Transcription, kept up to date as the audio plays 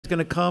going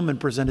to come and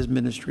present his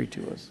ministry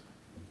to us.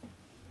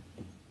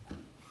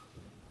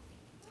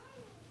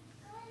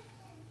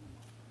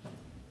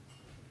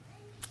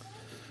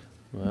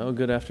 Well,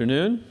 good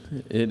afternoon.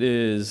 It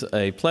is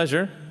a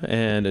pleasure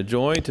and a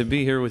joy to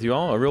be here with you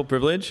all, a real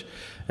privilege.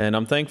 And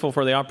I'm thankful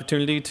for the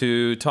opportunity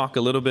to talk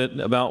a little bit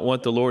about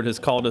what the Lord has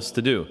called us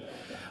to do.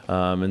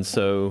 And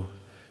so,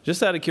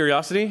 just out of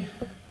curiosity,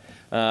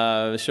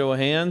 show of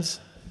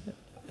hands,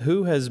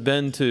 who has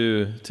been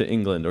to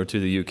England or to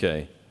the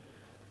UK?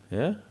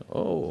 Yeah?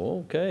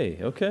 Oh,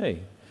 okay.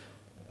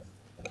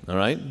 All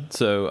right.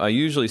 So I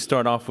usually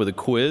start off with a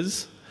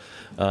quiz.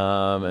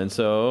 And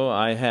so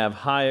I have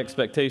high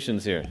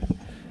expectations here.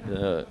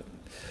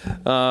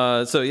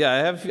 So yeah, I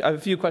have a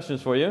few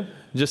questions for you,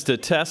 just to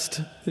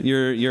test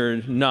your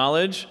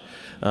knowledge.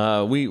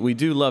 We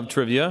do love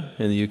trivia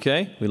in the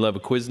UK. We love a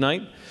quiz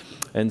night,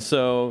 and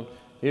so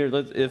here,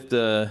 if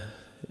the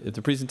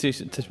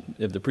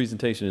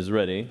presentation is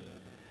ready,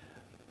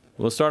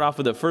 we'll start off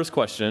with the first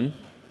question.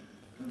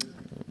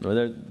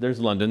 There's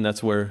London.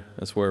 That's where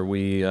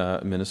we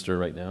minister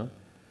right now.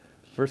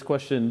 First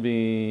question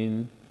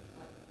being.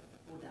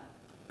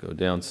 Go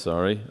down,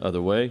 sorry,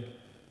 other way.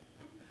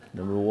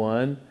 Number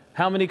 1.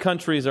 How many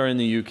countries are in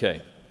the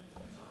UK?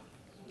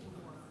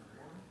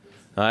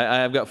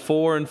 I've got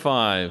 4 and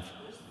 5.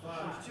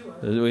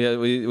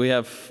 We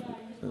have,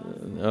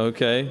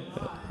 okay.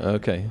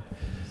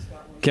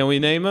 Can we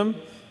name them?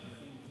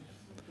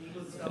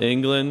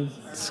 England,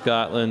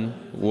 Scotland,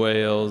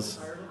 Wales,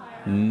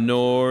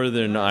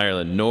 Northern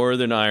Ireland.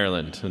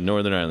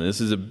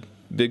 This is a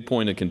big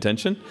point of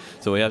contention,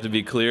 so we have to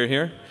be clear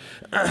here.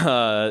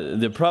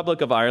 The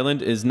Republic of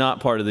Ireland is not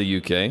part of the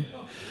UK,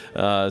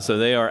 so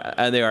they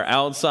are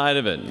outside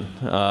of it.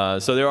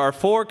 So there are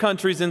 4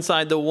 countries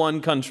inside the one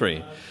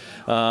country.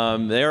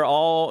 They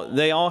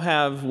all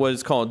have what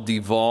is called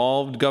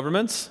devolved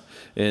governments,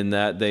 in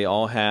that they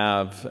all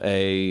have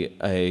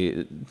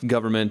a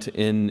government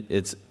in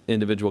its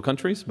individual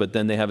countries, but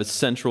then they have a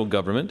central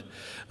government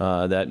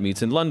that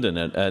meets in London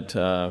at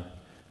if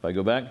I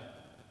go back,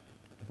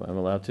 if I'm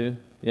allowed to,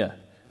 yeah.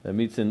 That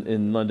meets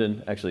in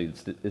London. Actually,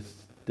 it's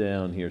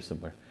down here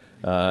somewhere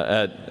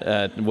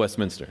at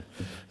Westminster.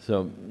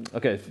 So,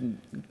 okay,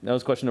 that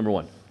was question number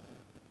 1.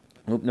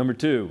 Number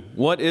 2,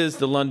 what is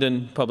the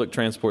London public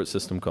transport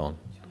system called?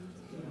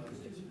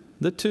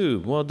 The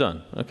Tube. Well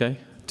done. Okay,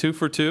 2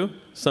 for 2.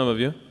 Some of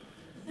you.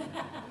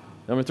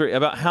 Number 3,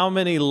 about how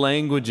many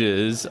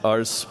languages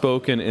are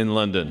spoken in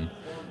London,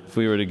 if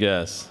we were to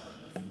guess?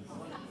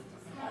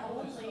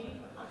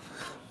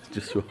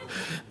 All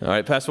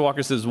right, Pastor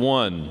Walker says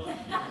 1.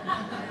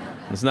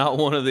 It's not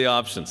one of the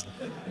options.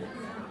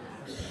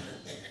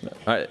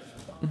 All right.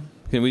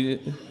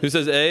 Who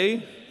says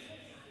A,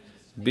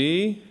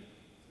 B,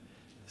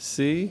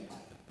 C,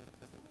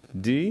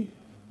 D?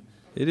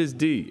 It is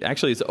D.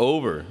 Actually, it's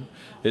over.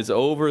 It's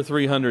over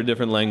 300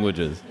 different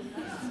languages.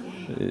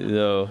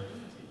 So,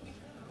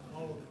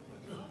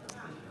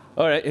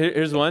 all right,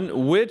 here's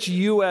one. Which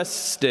U.S.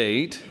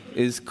 state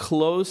is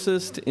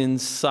closest in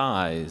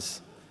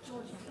size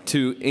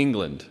to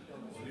England?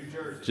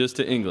 Just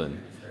to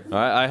England. All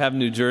right, I have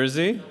New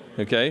Jersey.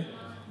 Okay.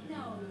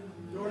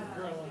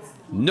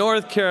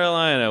 North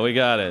Carolina. We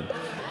got it.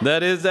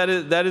 That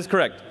is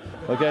correct.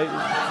 Okay.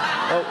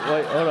 Oh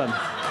wait, hold on.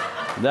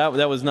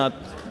 That was not.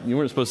 You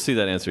weren't supposed to see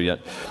that answer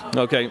yet.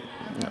 Okay.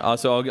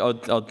 So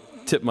I'll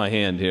tip my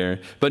hand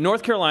here. But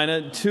North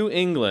Carolina to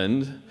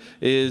England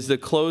is the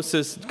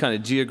closest kind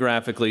of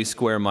geographically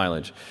square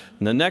mileage.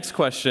 And the next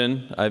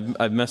question,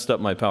 I've messed up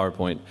my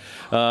PowerPoint.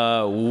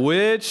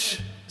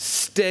 Which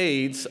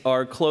states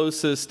are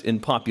closest in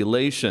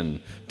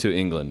population to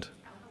England?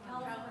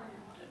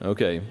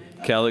 Okay,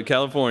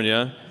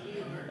 California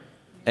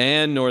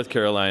and North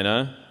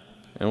Carolina.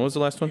 And what was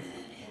the last one?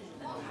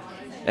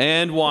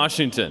 And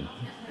Washington.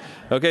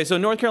 Okay, so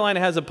North Carolina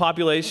has a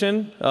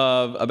population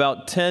of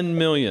about 10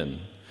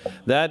 million.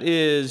 That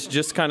is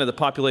just kind of the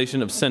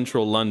population of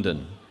central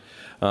London.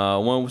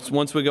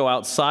 Once we go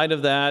outside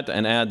of that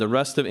and add the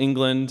rest of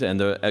England and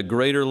the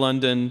greater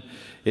London,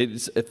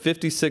 it's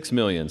 56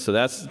 million. So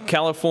that's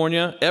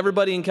California,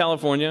 everybody in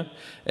California,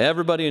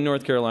 everybody in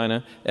North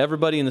Carolina,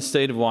 everybody in the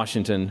state of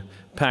Washington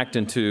packed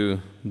into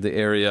the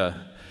area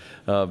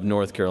of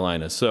North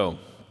Carolina. So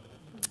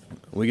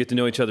we get to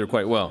know each other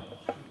quite well.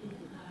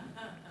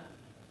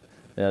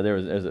 Yeah,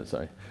 there's it,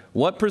 sorry.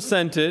 What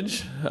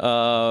percentage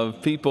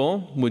of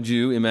people would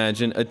you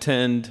imagine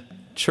attend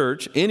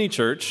church, any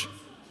church,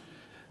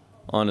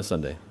 on a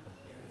Sunday?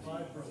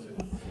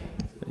 5%.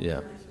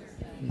 Yeah.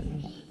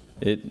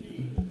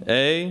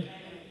 A,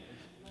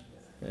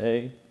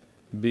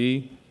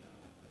 B,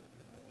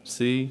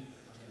 C,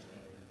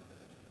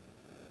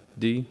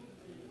 D.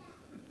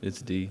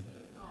 It's D.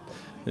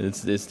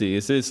 It's D.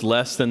 It's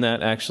less than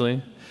that,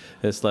 actually.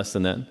 It's less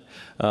than that.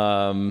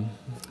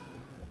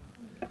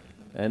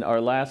 And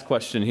our last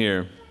question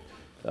here.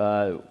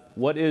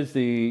 What is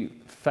the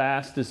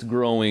fastest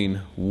growing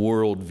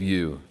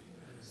worldview?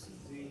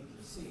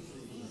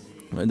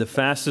 The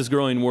fastest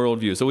growing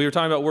worldview. So we were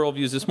talking about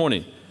worldviews this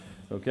morning.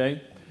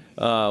 Okay?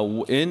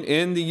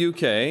 in the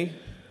UK,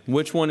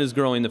 which one is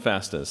growing the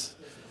fastest?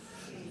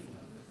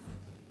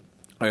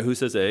 All right, who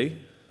says A?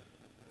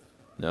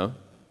 No?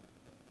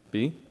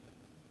 B?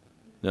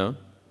 No?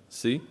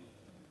 C?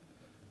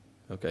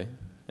 Okay,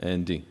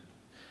 and D.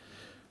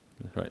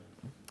 Right.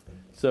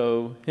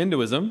 So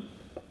Hinduism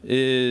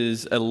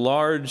is a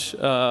large is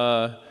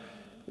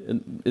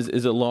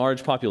a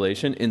large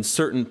population in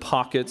certain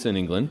pockets in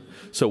England.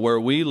 So where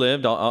we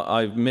lived,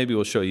 maybe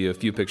we'll show you a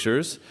few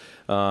pictures.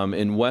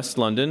 In West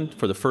London,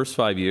 for the first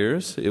 5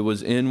 years, it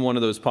was in one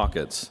of those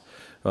pockets.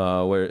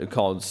 Where it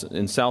called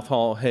in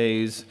Southall,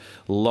 Hayes,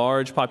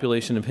 large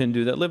population of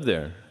Hindu that lived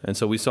there. And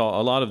so we saw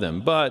a lot of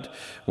them. But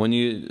when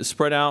you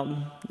spread out,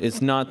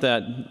 it's not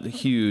that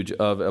huge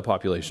of a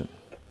population.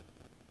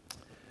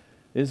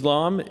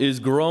 Islam is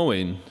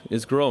growing.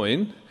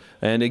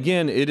 And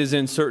again, it is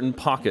in certain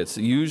pockets,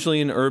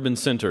 usually in urban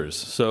centers.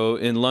 So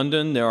in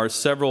London, there are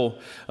several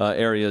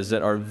areas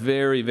that are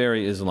very,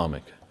 very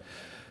Islamic.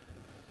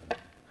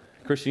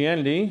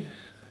 Christianity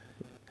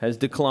has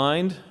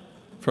declined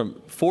from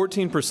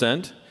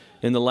 14%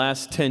 in the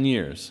last 10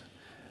 years.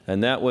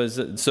 And that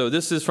was, so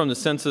this is from the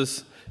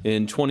census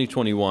in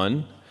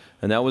 2021,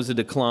 and that was a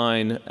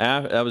decline,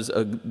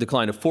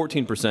 of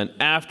 14%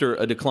 after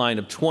a decline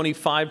of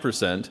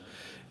 25%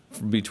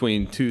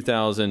 between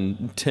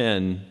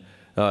 2010,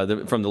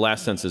 from the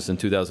last census in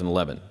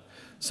 2011.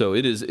 So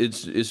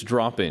it's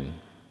dropping.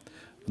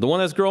 The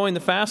one that's growing the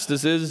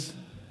fastest is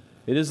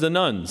the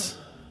nuns.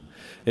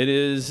 It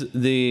is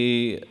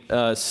the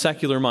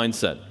secular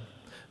mindset.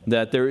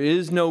 That there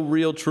is no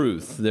real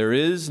truth. There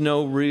is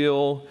no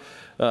real,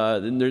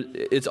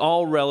 it's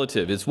all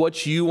relative. It's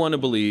what you want to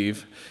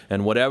believe,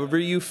 and whatever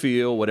you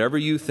feel, whatever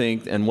you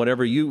think, and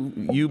whatever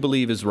you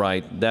believe is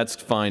right, that's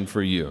fine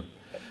for you.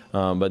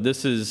 But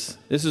this is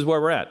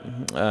where we're at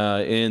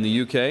in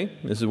the UK.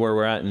 This is where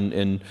we're at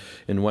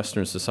in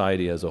Western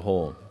society as a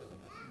whole.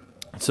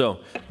 So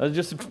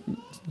just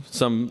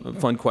some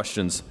fun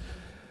questions.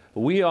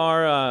 We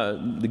are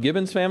the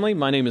Gibbons family.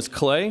 My name is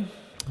Clay.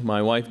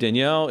 My wife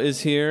Danielle is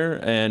here,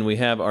 and we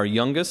have our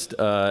youngest,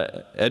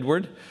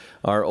 Edward.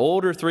 Our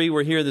older three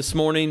were here this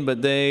morning,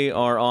 but they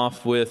are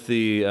off with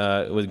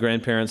with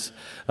grandparents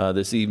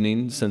this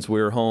evening, since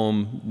we're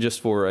home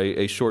just for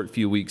a short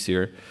few weeks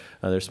here.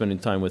 They're spending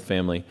time with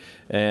family.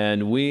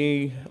 And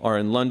we are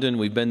in London.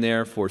 We've been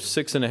there for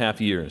 6.5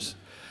 years.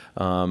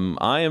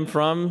 I am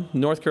from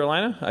North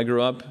Carolina. I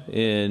grew up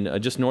in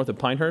just north of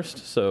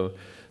Pinehurst, so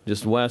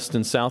just west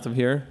and south of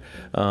here,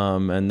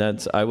 and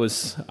I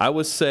was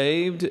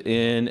saved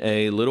in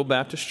a little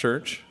Baptist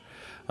church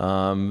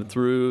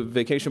through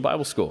Vacation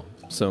Bible School.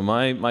 So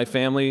my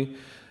family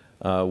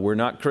were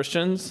not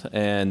Christians,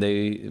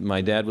 and my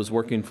dad was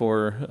working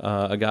for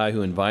a guy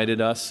who invited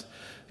us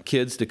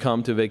kids to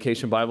come to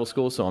Vacation Bible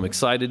School. So I'm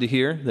excited to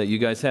hear that you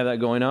guys have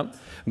that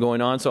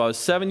going on. So I was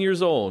 7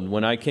 years old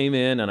when I came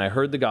in and I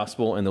heard the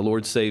gospel, and the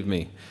Lord saved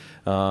me.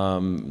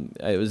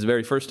 It was the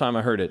very first time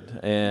I heard it,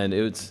 and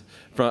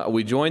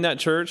we joined that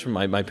church.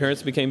 My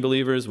parents became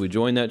believers. We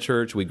joined that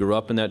church. We grew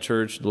up in that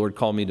church. The Lord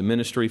called me to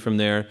ministry from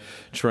there,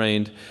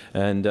 trained,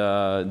 and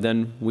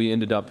then we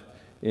ended up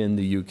in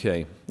the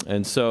UK.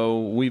 And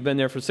so we've been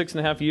there for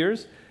 6.5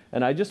 years.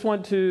 And I just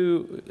want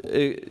to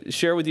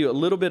share with you a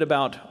little bit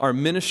about our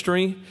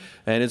ministry,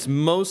 and it's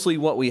mostly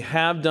what we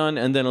have done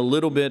and then a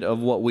little bit of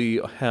what we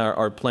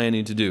are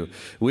planning to do.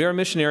 We are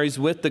missionaries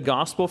with the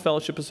Gospel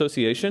Fellowship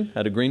Association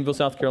out of Greenville,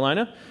 South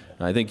Carolina.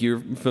 I think you're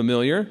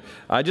familiar.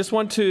 I just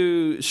want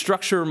to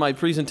structure my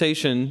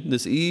presentation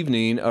this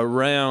evening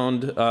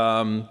around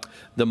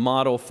the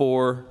model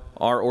for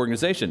our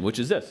organization, which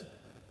is this.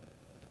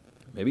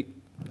 Maybe.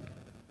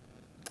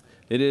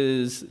 It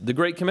is the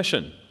Great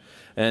Commission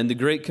and the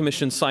Great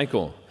Commission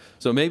cycle.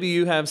 So maybe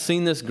you have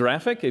seen this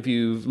graphic if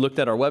you've looked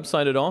at our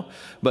website at all,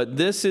 but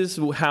this is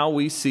how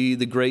we see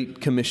the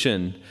Great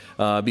Commission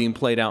being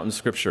played out in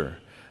Scripture,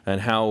 and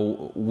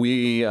how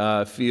we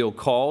feel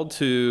called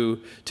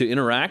to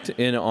interact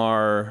in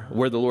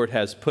where the Lord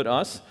has put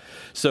us.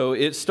 So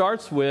it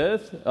starts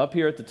with, up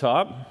here at the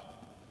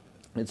top,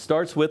 it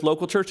starts with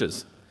local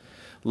churches.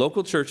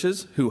 Local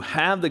churches who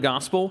have the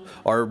gospel,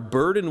 are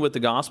burdened with the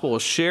gospel,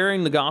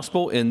 sharing the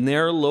gospel in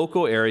their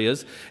local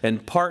areas,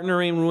 and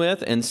partnering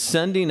with and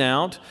sending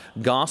out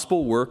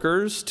gospel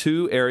workers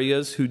to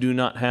areas who do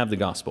not have the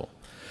gospel.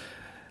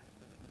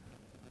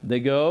 They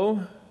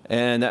go,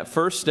 and that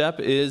first step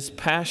is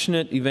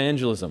passionate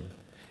evangelism,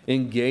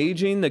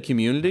 engaging the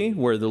community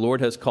where the Lord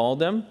has called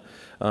them,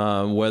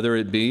 whether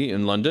it be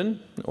in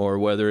London or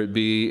whether it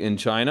be in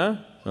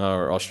China,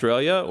 or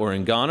Australia, or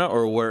in Ghana,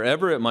 or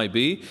wherever it might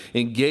be,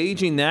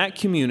 engaging that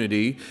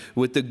community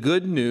with the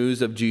good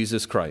news of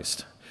Jesus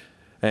Christ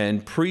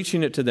and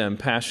preaching it to them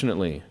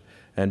passionately.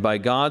 And by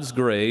God's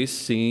grace,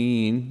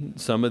 seeing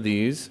some of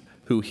these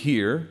who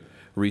hear,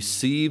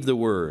 receive the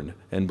word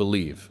and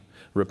believe,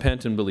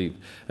 repent and believe.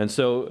 And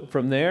so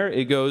from there,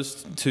 it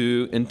goes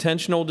to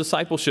intentional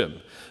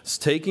discipleship. It's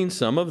taking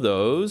some of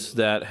those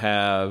that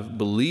have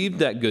believed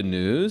that good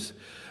news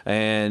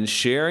and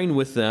sharing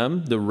with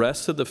them the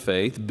rest of the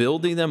faith,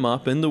 building them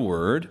up in the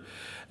Word,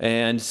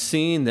 and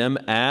seeing them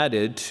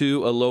added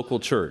to a local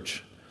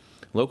church.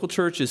 Local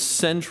church is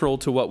central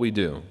to what we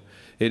do.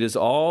 It is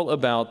all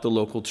about the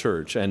local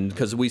church, and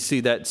because we see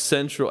that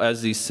central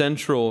as the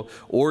central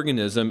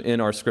organism in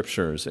our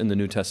scriptures in the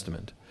New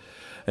Testament.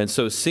 And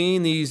so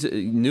seeing these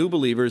new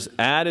believers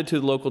added to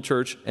the local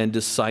church and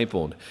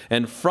discipled,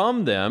 and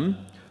from them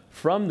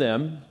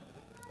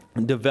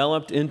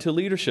developed into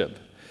leadership.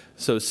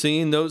 So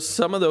seeing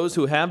some of those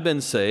who have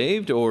been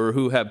saved or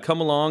who have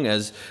come along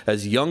as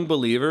young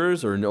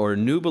believers or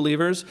new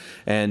believers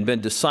and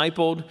been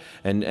discipled,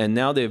 and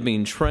now they've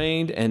been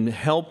trained and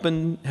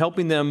helping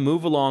them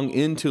move along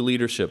into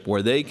leadership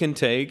where they can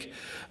take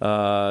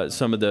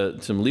some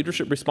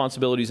leadership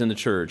responsibilities in the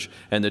church.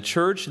 And the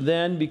church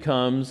then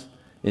becomes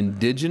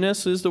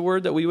indigenous, is the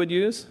word that we would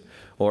use,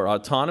 or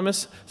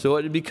autonomous. So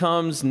it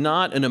becomes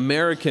not an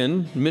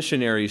American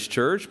missionaries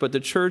church, but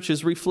the church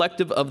is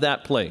reflective of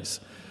that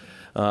place.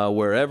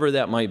 Wherever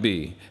that might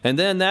be. And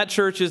then that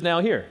church is now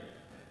here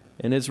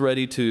and is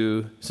ready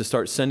to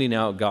start sending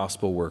out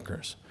gospel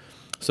workers.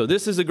 So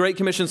this is a Great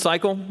Commission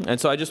cycle, and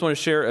so I just want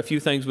to share a few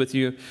things with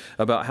you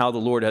about how the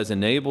Lord has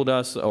enabled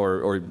us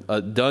or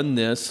done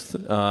this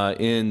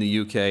in the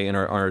UK in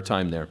our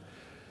time there.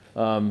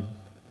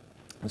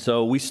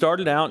 So we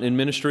started out in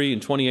ministry in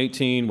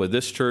 2018 with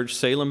this church,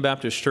 Salem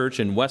Baptist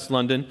Church in West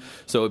London.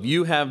 So if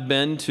you have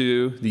been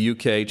to the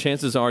UK,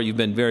 chances are you've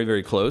been very,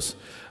 very close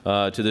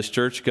to this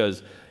church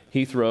because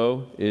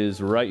Heathrow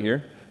is right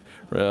here.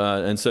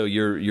 And so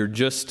you're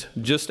just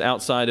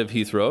outside of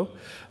Heathrow.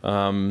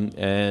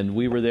 And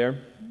we were there.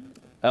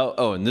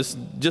 Oh, and this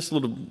just a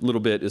little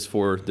bit is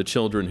for the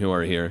children who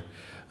are here.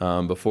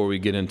 Before we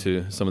get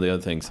into some of the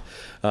other things.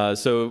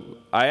 So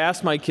I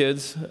asked my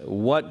kids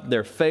what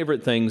their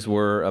favorite things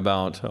were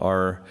about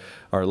our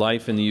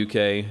life in the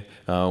UK,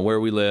 where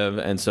we live.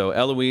 And so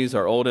Eloise,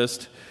 our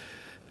oldest,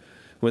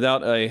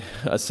 without a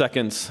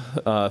second's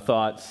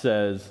thought,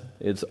 says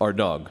it's our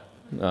dog.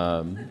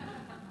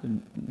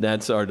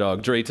 That's our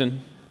dog,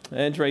 Drayton.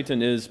 And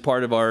Drayton is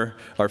part of our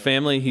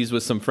family. He's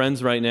with some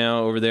friends right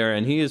now over there,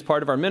 and he is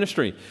part of our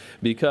ministry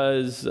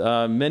because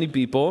many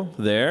people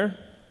there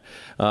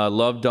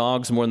love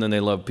dogs more than they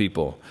love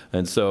people.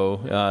 And so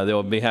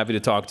they'll be happy to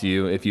talk to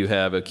you if you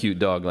have a cute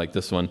dog like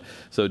this one.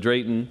 So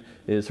Drayton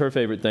is her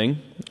favorite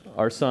thing.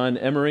 Our son,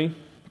 Emery,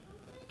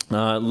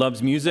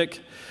 loves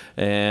music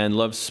and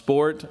loves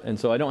sport. And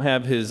so I don't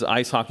have his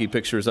ice hockey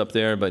pictures up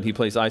there, but he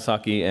plays ice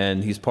hockey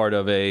and he's part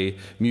of a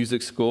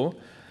music school.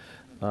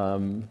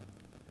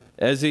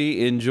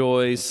 Ezzy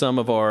enjoys some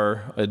of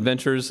our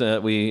adventures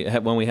that we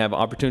have when we have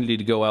opportunity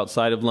to go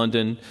outside of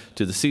London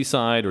to the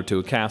seaside or to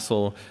a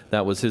castle.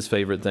 That was his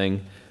favorite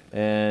thing.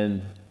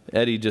 And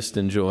Eddie just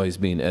enjoys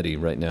being Eddie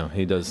right now.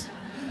 He does.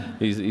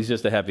 He's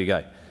just a happy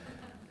guy.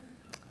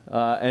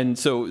 And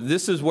so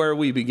this is where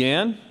we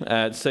began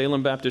at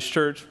Salem Baptist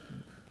Church.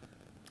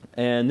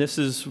 And this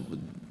is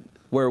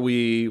where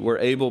we were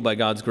able, by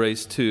God's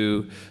grace,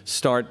 to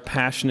start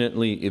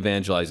passionately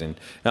evangelizing.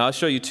 Now, I'll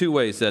show you two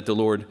ways that the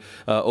Lord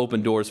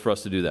opened doors for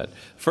us to do that.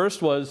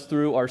 First was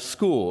through our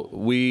school.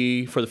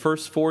 For the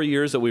first 4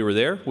 years that we were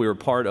there, we were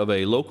part of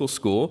a local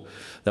school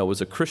that was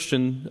a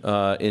Christian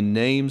in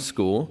name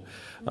school.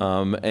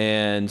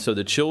 And so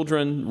the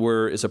children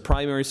it's a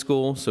primary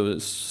school, so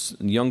it's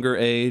younger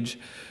age.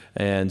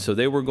 And so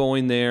they were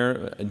going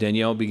there.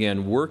 Danielle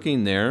began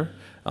working there.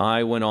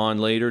 I went on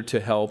later to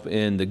help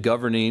in the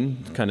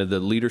governing, kind of the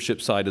leadership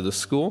side of the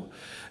school.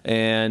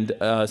 And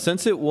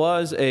since it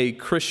was a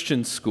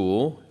Christian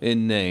school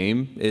in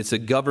name, it's a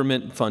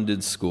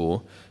government-funded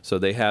school. So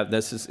they have,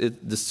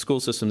 the school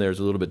system there is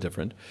a little bit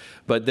different.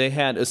 But they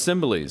had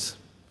assemblies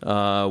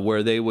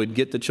where they would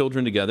get the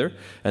children together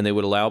and they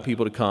would allow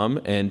people to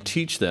come and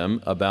teach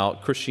them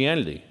about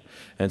Christianity.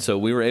 And so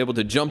we were able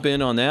to jump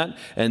in on that.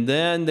 And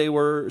then they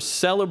were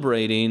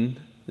celebrating.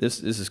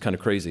 This is kind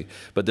of crazy,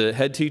 but the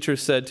head teacher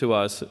said to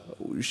us,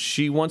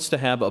 she wants to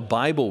have a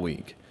Bible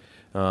week.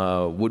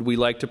 Would we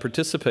like to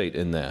participate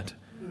in that?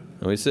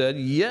 And we said,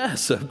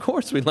 yes, of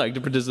course we'd like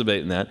to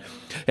participate in that.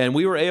 And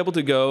we were able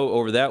to go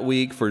over that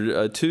week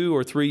for 2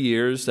 or 3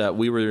 years that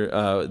we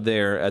were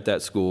there at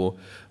that school,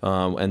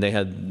 and they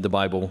had the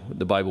Bible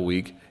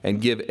week,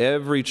 and give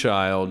every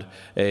child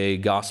a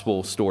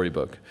gospel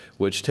storybook,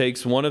 which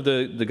takes one of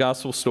the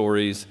gospel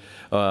stories,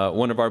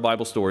 one of our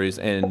Bible stories,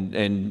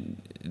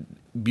 and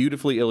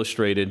beautifully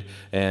illustrated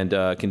and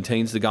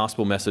contains the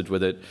gospel message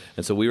with it.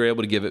 And so we were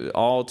able to give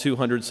all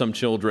 200 some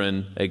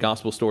children a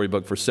gospel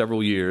storybook for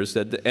several years.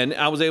 And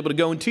I was able to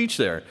go and teach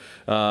there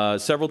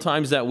several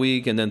times that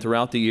week, and then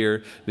throughout the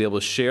year be able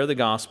to share the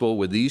gospel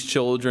with these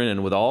children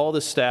and with all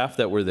the staff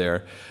that were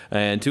there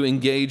and to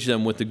engage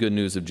them with the good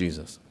news of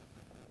Jesus.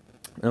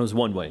 That was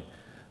one way.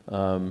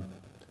 The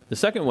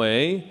second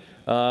way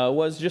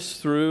was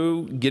just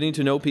through getting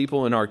to know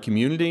people in our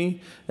community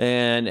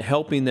and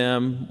helping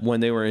them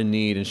when they were in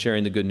need and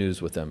sharing the good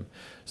news with them.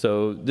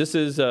 So this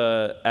is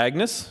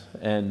Agnes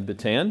and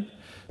Batan.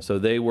 So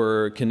they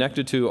were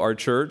connected to our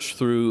church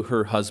through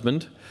her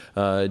husband,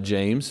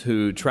 James,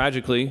 who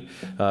tragically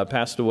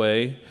passed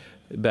away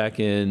back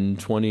in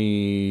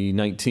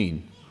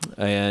 2019.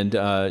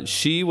 and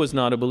she was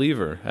not a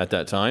believer at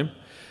that time.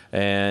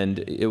 And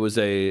it was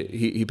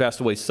he passed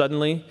away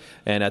suddenly,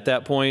 and at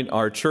that point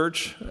our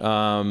church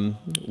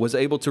was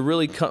able to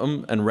really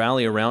come and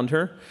rally around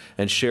her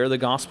and share the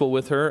gospel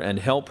with her and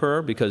help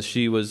her, because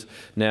she was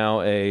now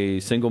a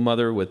single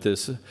mother with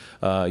this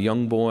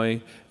young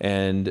boy.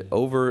 And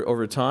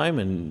over time,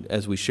 and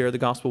as we share the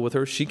gospel with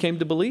her, she came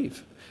to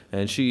believe.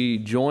 And she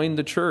joined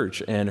the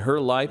church, and her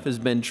life has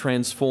been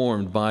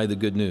transformed by the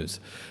good news.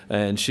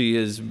 And she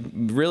has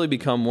really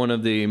become one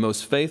of the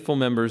most faithful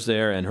members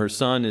there, and her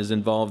son is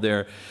involved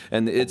there.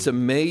 And it's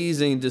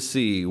amazing to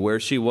see where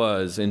she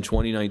was in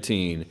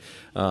 2019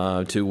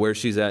 to where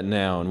she's at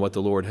now, and what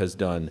the Lord has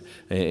done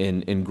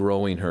in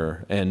growing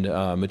her and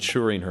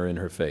maturing her in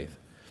her faith.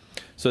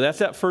 So that's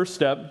that first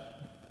step.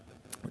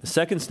 The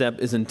second step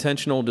is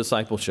intentional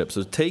discipleship.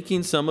 So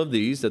taking some of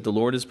these that the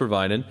Lord has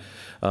provided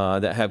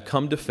that have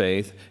come to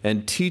faith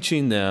and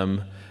teaching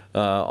them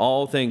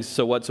all things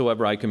so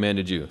whatsoever I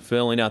commanded you,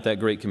 filling out that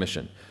Great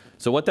Commission.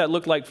 So what that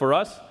looked like for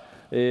us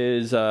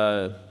is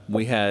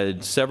we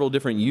had several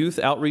different youth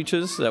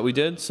outreaches that we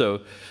did.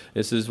 So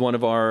this is one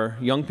of our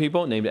young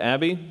people named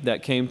Abby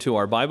that came to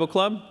our Bible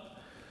club.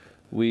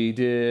 We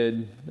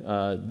did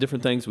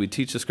different things. We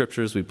teach the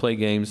scriptures. We play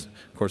games.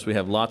 Of course, we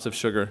have lots of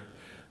sugar.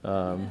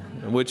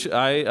 Which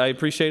I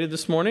appreciated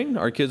this morning.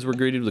 Our kids were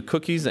greeted with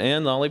cookies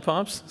and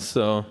lollipops,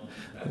 so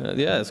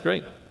yeah, it's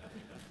great.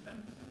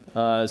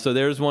 So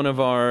there's one of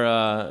our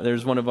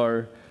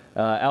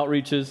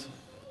outreaches.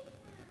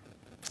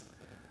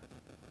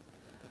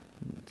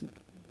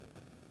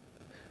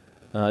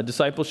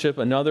 Discipleship.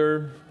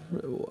 Another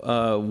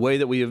way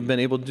that we have been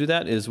able to do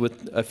that is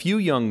with a few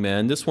young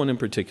men, this one in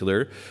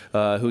particular,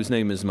 whose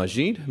name is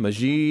Majid.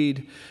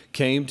 Majid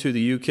came to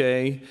the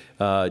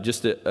UK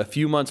just a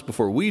few months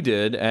before we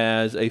did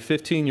as a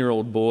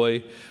 15-year-old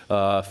boy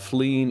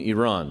fleeing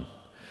Iran.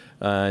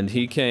 And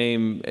he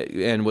came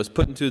and was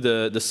put into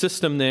the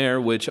system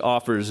there, which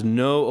offers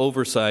no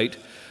oversight,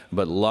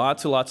 but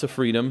lots and lots of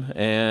freedom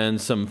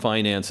and some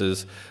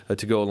finances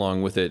to go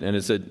along with it. And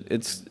it's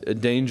a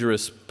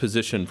dangerous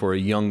position for a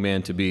young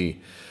man to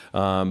be.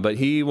 But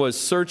he was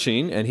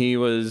searching, and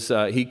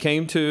he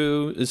came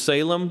to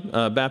Salem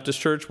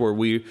Baptist Church, where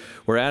we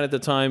were at the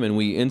time, and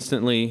we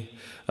instantly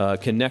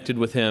connected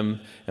with him,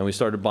 and we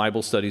started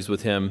Bible studies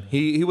with him.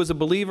 He was a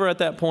believer at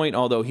that point,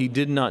 although he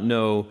did not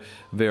know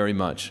very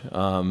much.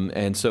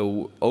 And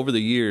so over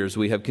the years,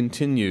 we have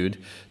continued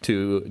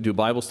to do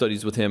Bible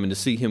studies with him and to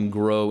see him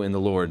grow in the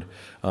Lord.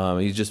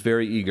 He's just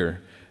very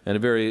eager and a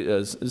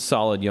very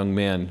solid young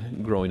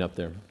man growing up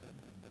there.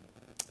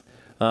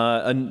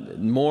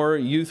 More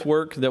youth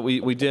work that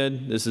we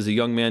did. This is a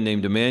young man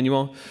named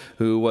Emmanuel,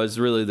 who was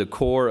really the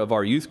core of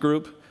our youth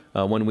group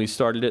when we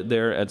started it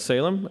there at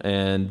Salem.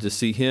 And to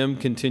see him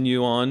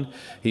continue on,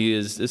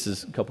 this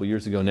is a couple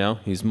years ago now.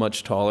 He's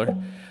much taller,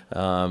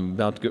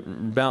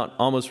 about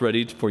almost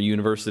ready for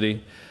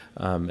university.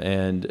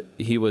 And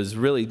he was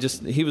really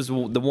he was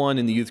the one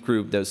in the youth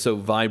group that was so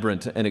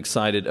vibrant and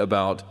excited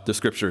about the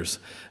scriptures.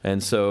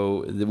 And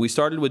so we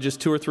started with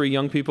just 2 or 3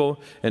 young people,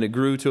 and it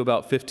grew to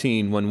about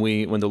 15 when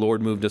the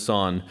Lord moved us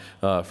on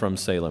from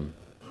Salem.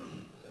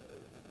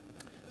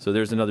 So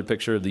there's another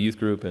picture of the youth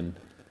group. And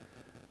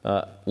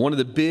one of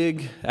the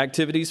big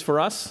activities for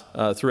us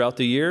throughout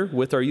the year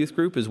with our youth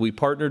group is we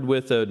partnered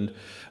with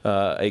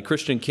a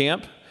Christian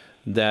camp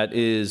that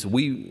is,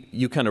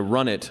 you kind of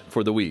run it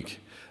for the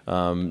week.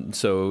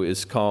 So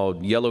it's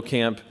called Yellow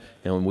Camp,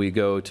 and we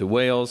go to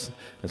Wales.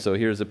 And so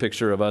here's a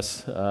picture of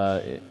us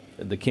at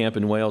the camp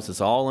in Wales.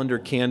 It's all under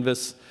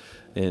canvas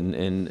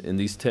in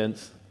these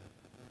tents.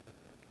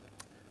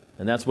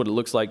 And that's what it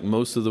looks like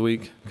most of the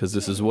week, because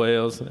this is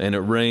Wales, and it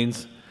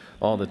rains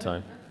all the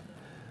time.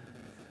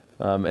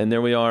 And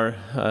there we are,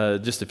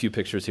 just a few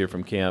pictures here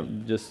from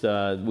camp. Just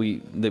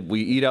we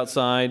eat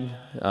outside.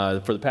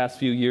 For the past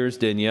few years,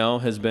 Danielle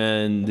has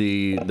been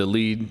the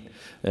lead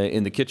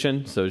in the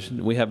kitchen. So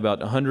we have about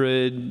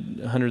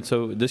 100,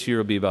 so this year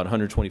will be about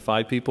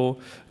 125 people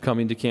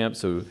coming to camp.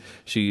 So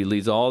she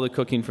leads all the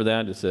cooking for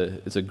that.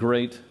 It's a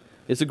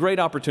great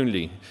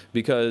opportunity,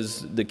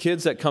 because the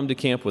kids that come to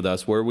camp with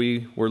us, where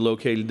we were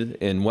located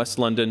in West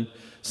London,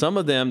 some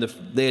of them,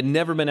 they had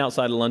never been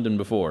outside of London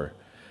before.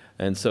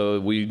 And so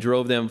we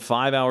drove them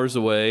 5 hours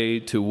away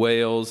to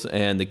Wales,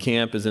 and the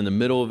camp is in the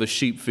middle of a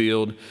sheep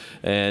field,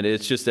 and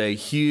it's just a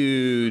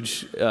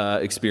huge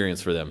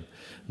experience for them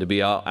to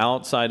be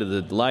outside of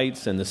the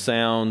lights and the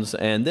sounds,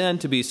 and then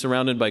to be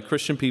surrounded by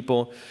Christian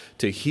people,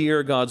 to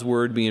hear God's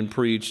word being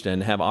preached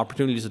and have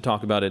opportunities to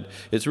talk about it.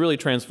 It's really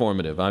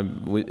transformative.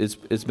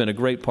 It's been a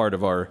great part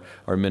of our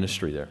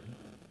ministry there.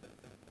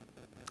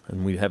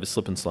 And we have a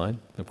slip and slide,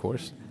 of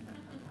course.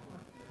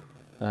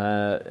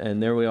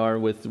 And there we are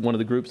with one of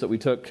the groups that we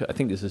took. I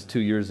think this is 2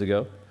 years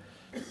ago.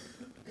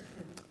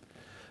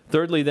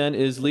 Thirdly, then,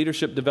 is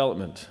leadership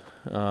development.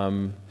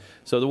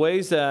 So the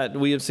ways that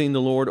we have seen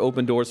the Lord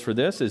open doors for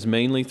this is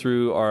mainly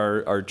through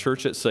our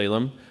church at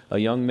Salem, a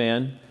young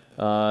man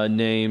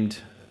named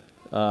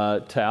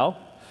Tal.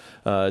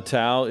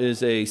 Tal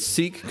is a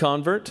Sikh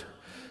convert.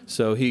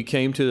 So he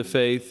came to the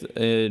faith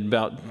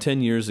about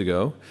 10 years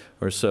ago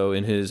or so,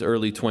 in his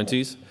early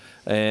 20s,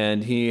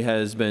 and he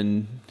has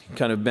been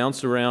kind of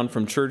bounced around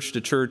from church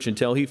to church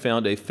until he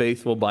found a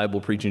faithful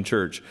Bible preaching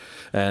church,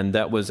 and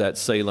that was at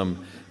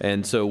Salem.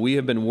 And so we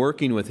have been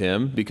working with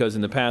him because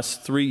in the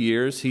past 3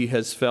 years he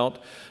has felt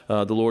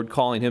the Lord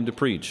calling him to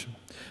preach.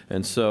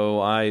 And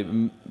so I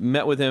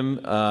met with him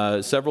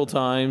several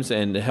times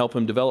and help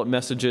him develop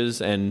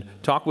messages and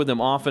talk with him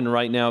often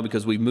right now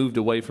because we've moved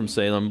away from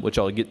Salem, which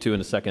I'll get to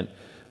in a second.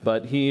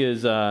 But he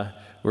is,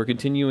 we're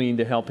continuing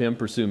to help him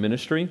pursue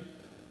ministry.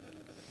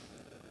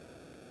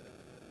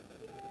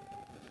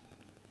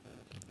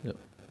 Yep.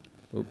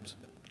 Oops.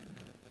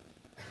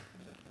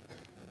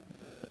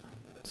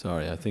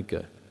 Sorry, I think,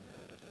 there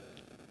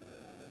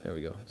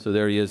we go. So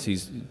there he is.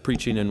 He's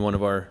preaching in one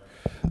of our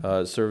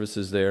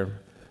services there.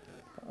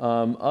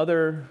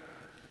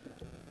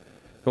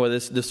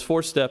 This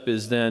fourth step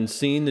is then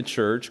seeing the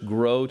church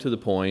grow to the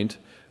point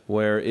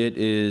where it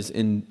is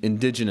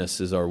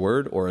indigenous is our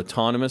word, or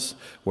autonomous,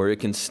 where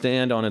it can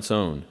stand on its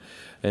own.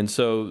 And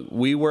so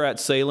we were at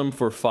Salem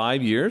for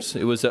 5 years.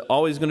 It was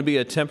always going to be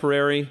a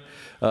temporary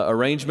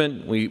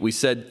arrangement. We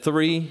said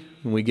 3,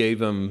 and we gave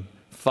them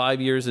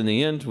 5 years in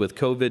the end with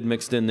COVID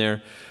mixed in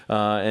there.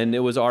 And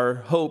it was our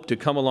hope to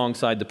come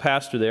alongside the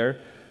pastor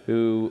there,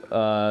 who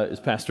is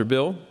Pastor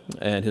Bill,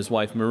 and his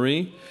wife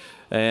Marie.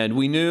 And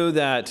we knew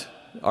that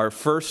our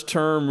first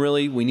term,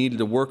 really, we needed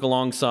to work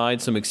alongside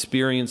some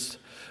experienced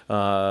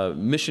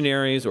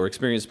missionaries or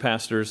experienced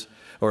pastors,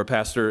 or a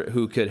pastor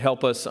who could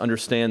help us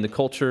understand the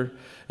culture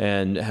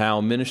and how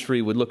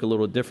ministry would look a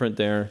little different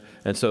there.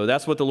 And so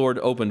that's what the Lord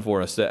opened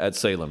for us at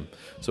Salem.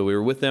 So we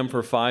were with them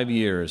for 5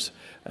 years,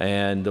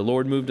 and the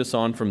Lord moved us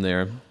on from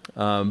there.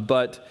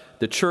 But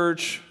the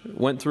church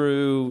went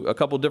through a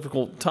couple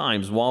difficult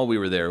times while we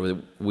were there.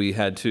 We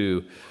had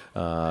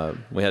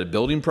a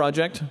building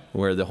project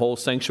where the whole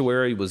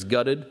sanctuary was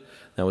gutted.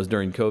 That was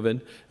during COVID.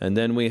 And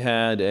then we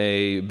had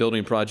a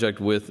building project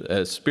with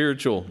a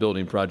spiritual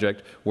building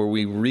project where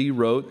we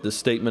rewrote the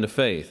statement of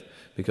faith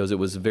because it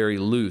was very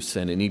loose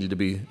and it needed to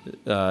be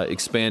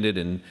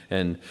expanded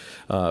and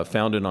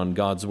founded on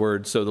God's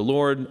word. So the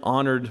Lord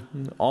honored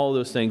all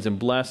those things and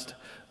blessed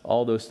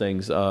all those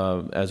things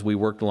as we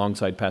worked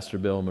alongside Pastor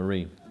Bill and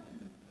Marie.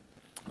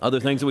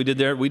 Other things that we did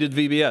there, we did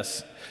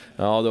VBS,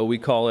 although we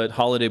call it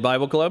Holiday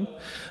Bible Club.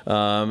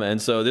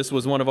 And so this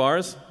was one of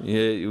ours.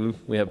 We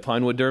have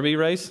Pinewood Derby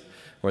race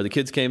where the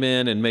kids came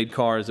in and made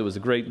cars. It was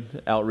a great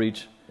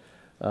outreach.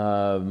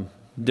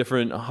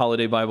 Different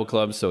holiday Bible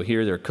clubs. So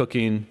here they're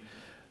cooking.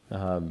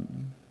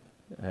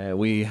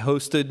 We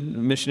hosted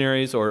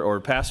missionaries or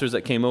pastors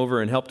that came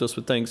over and helped us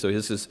with things. So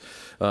this is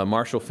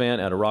Marshall Fant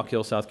out of Rock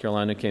Hill, South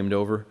Carolina, came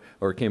over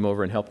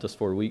and helped us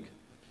for a week.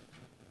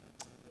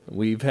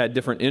 We've had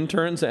different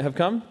interns that have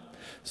come.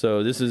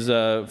 So this is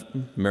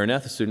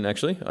Maranatha student,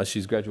 actually.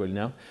 She's graduating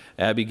now.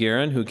 Abby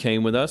Guerin, who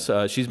came with us.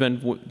 She's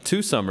been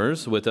 2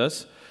 summers with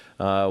us.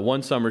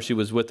 One summer she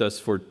was with us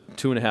for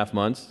 2.5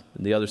 months.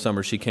 The other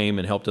summer she came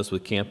and helped us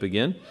with camp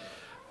again.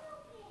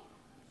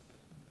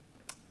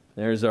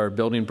 There's our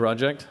building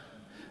project,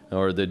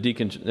 or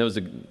it was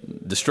a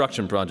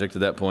destruction project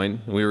at that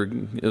point.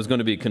 It was going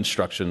to be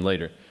construction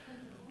later.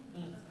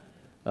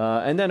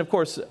 And then, of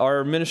course,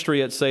 our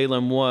ministry at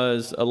Salem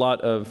was a lot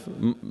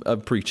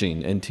of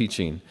preaching and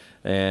teaching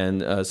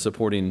and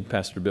supporting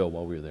Pastor Bill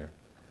while we were there.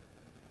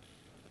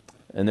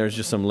 And there's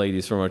just some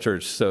ladies from our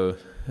church. So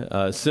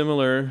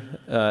similar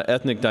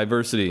ethnic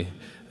diversity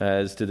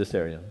as to this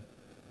area.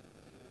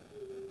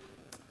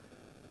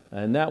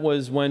 And that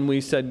was when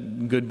we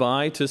said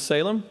goodbye to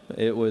Salem.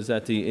 It was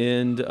at the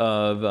end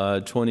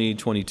of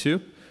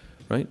 2022,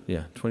 right?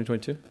 Yeah,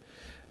 2022.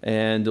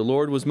 And the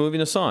Lord was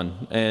moving us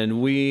on.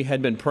 And we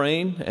had been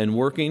praying and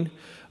working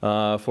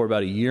for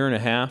about 1.5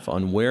 years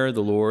on where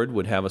the Lord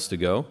would have us to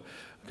go,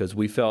 because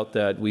we felt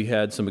that we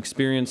had some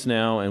experience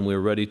now and we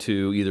were ready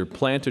to either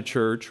plant a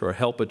church or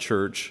help a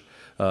church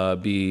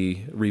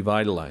be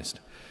revitalized.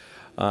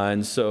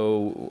 And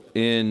so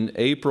in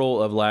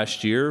April of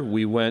last year,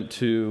 we went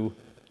to...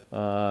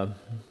 forgot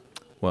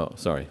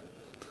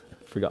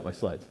my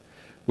slides.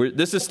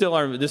 This is still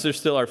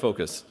our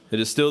focus. It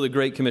is still the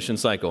Great Commission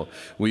cycle.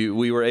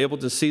 We were able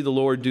to see the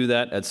Lord do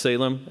that at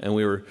Salem, and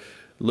we were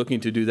looking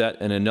to do that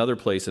in another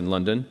place in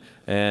London.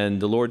 And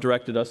the Lord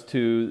directed us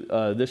to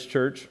this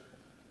church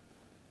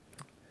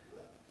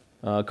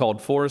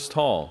called Forest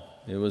Hall.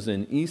 It was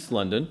in East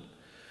London.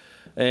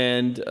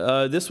 And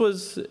this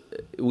was,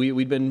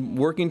 we'd been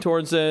working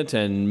towards it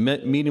and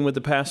meeting with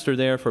the pastor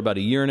there for about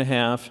 1.5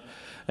 years.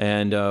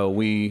 And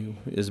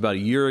it was about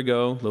 1 year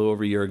ago, a little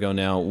over 1 year ago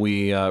now,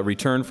 we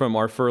returned from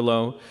our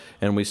furlough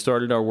and we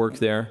started our work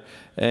there.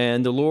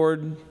 And the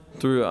Lord,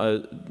 through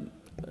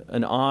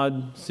an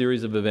odd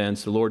series of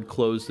events, the Lord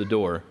closed the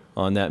door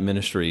on that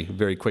ministry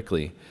very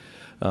quickly.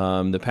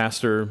 The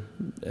pastor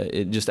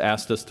just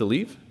asked us to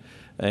leave.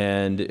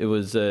 And it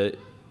was,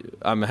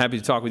 I'm happy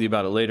to talk with you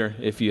about it later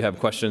if you have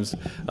questions.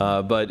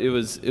 But it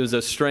was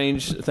a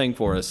strange thing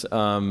for us.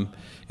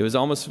 It was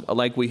almost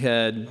like we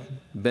had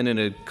been in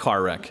a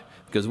car wreck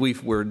because we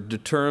were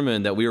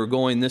determined that we were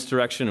going this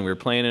direction, and we were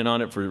planning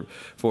on it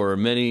for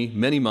many,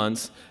 many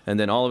months, and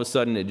then all of a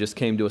sudden it just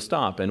came to a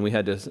stop, and we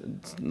had to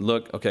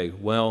look, okay,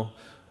 well,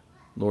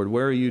 Lord,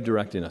 where are you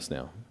directing us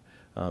now?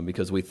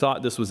 Because we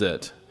thought this was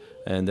it,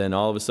 and then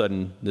all of a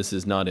sudden this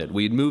is not it.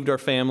 We'd moved our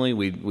family,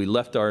 we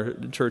left our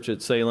church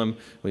at Salem,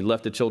 we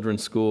left the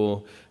children's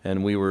school,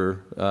 and we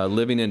were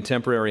living in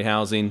temporary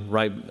housing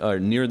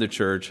right near the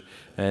church,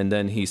 and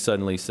then he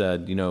suddenly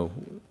said, you know,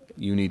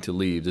 you need to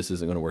leave, this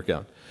isn't going to work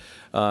out.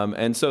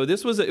 And so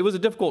it was a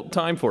difficult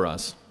time for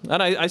us.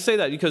 And I say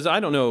that because I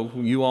don't know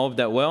you all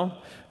that well,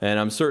 and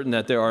I'm certain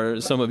that there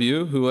are some of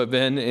you who have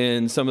been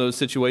in some of those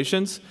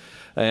situations.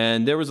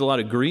 And there was a lot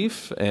of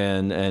grief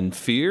and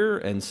fear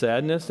and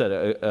sadness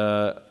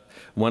that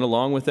went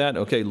along with that.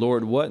 Okay,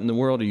 Lord, what in the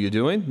world are you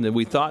doing? And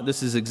we thought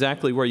this is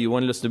exactly where you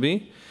wanted us to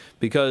be,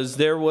 because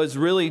there was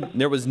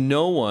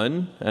no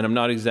one, and I'm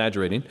not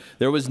exaggerating,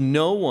 there was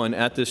no one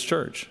at this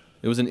church.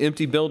 It was an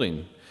empty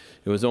building.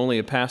 It was only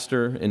a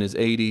pastor in his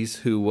 80s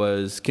who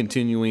was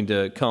continuing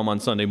to come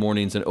on Sunday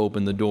mornings and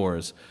open the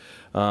doors.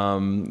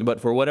 But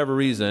for whatever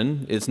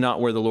reason, it's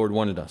not where the Lord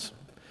wanted us.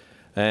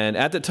 And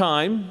at the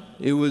time,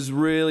 it was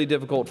really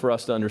difficult for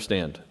us to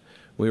understand.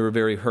 We were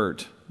very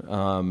hurt.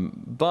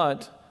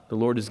 But the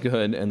Lord is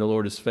good and the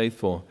Lord is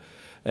faithful.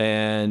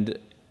 And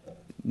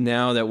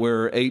now that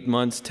we're 8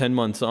 months, 10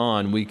 months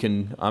on,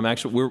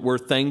 we're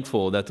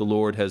thankful that the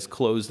Lord has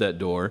closed that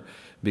door,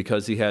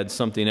 because he had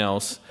something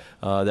else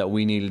that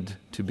we needed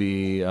to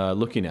be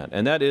looking at.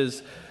 And that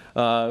is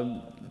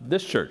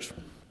this church.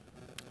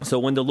 So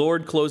when the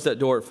Lord closed that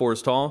door at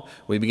Forest Hall,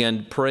 we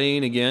began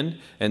praying again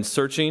and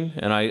searching.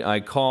 And I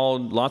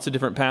called lots of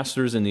different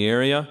pastors in the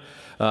area,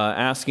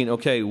 asking,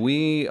 okay,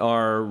 we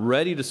are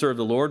ready to serve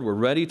the Lord. We're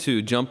ready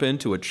to jump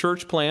into a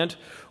church plant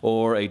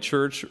or a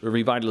church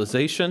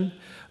revitalization.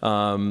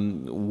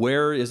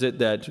 Where is it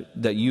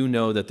that you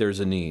know that there's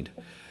a need?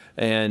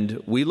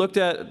 And we looked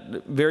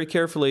at very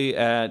carefully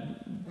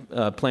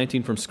at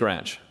planting from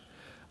scratch.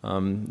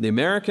 The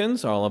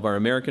Americans, all of our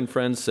American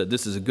friends said,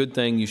 this is a good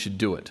thing, you should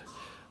do it.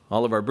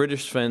 All of our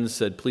British friends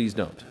said, please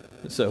don't.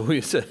 So we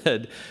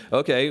said,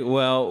 okay,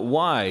 well,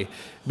 why?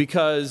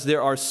 Because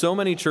there are so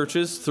many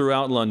churches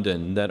throughout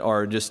London that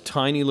are just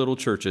tiny little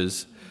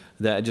churches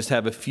that just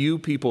have a few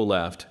people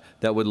left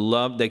that would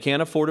love, they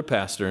can't afford a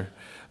pastor.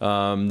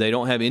 They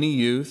don't have any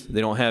youth.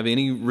 They don't have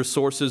any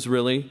resources,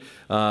 really.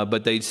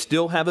 But they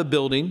still have a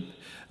building,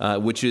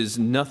 which is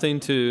nothing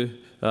to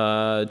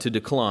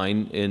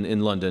decline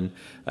in London.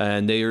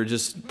 And they are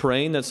just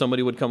praying that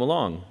somebody would come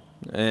along.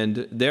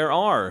 And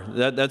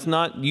that's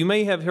not, you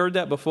may have heard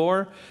that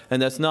before,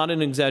 and that's not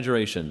an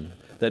exaggeration.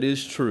 That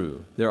is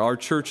true. There are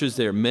churches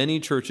there, many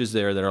churches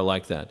there that are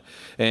like that.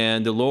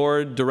 And the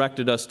Lord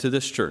directed us to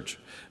this church,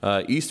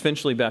 East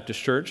Finchley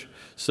Baptist Church.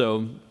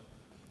 So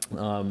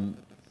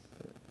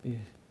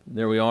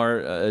there we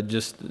are.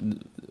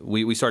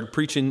 We started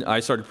preaching. I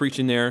started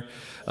preaching there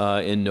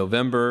in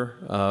November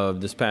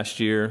of this past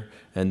year,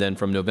 and then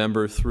from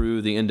November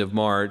through the end of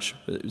March,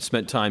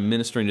 spent time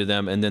ministering to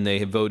them, and then they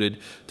have voted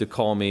to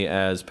call me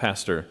as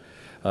pastor.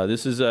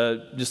 This is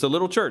just a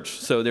little church,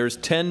 so there's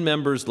 10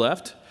 members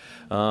left.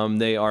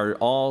 They are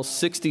all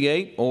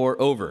 68 or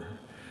over.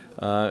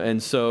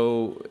 And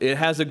so it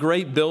has a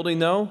great building,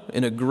 though,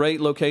 in a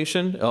great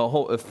location,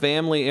 a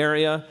family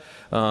area.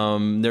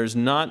 There's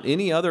not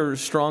any other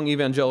strong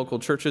evangelical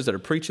churches that are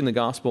preaching the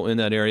gospel in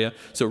that area,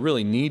 so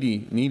really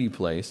needy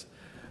place.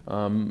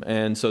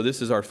 And so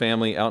this is our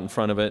family out in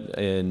front of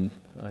it,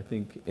 I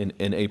think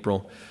in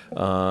April,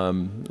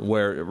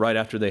 where right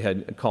after they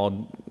had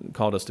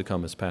called us to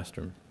come as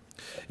pastor.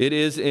 It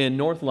is in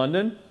North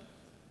London.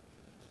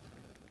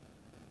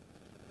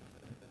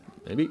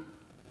 Maybe.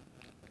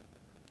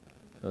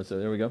 Oh, so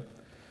there we go.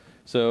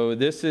 So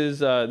this is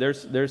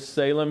there's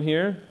Salem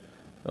here,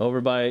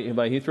 over by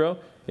Heathrow.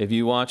 If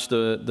you watched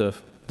the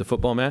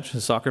football match,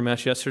 the soccer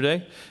match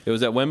yesterday, it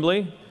was at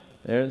Wembley.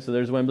 So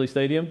there's Wembley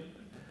Stadium.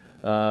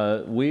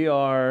 We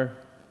are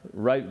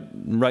right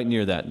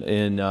near that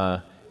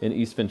in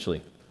East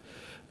Finchley.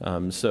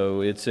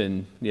 So it's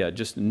in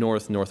just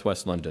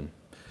northwest London.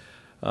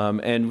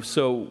 And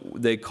so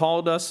they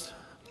called us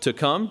to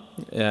come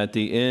at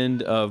the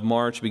end of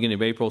March, beginning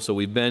of April. So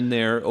we've been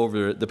there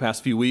over the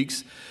past few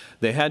weeks.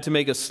 They had to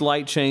make a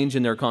slight change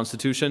in their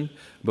constitution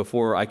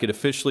before I could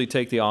officially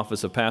take the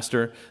office of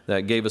pastor.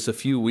 That gave us a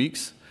few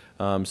weeks.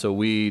 So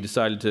we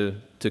decided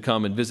to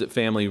come and visit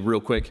family real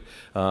quick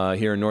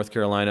here in North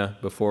Carolina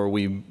before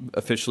we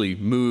officially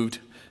moved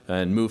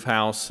and move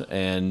house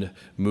and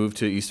move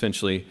to East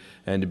Finchley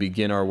and to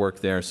begin our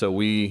work there. So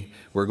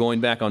we're going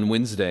back on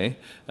Wednesday,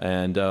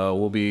 and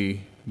we'll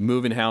be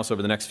moving house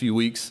over the next few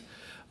weeks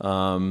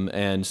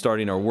and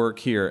starting our work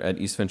here at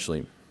East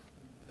Finchley.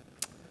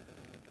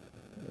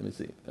 Let me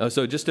see.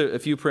 So just a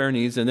few prayer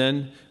needs, and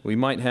then we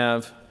might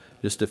have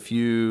just a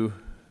few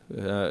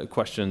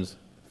questions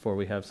before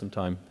we have some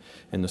time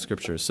in the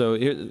Scriptures. So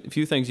here, a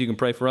few things you can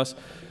pray for us.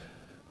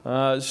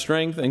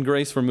 Strength and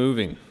grace for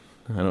moving.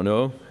 I don't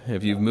know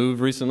if you've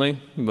moved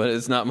recently, but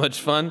it's not much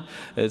fun.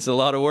 It's a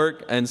lot of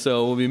work, and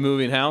so we'll be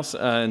moving house,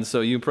 and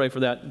so you pray for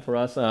that for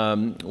us.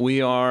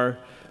 We are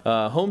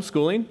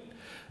homeschooling.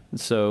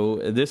 So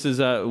this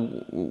is,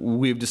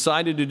 we've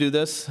decided to do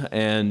this,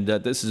 and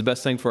that this is the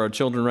best thing for our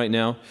children right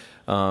now.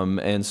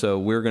 And so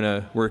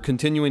we're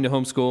continuing to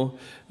homeschool,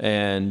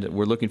 and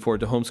we're looking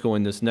forward to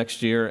homeschooling this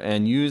next year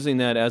and using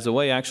that as a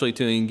way actually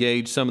to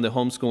engage some of the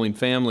homeschooling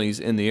families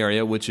in the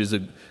area, which is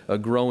a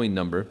growing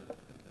number.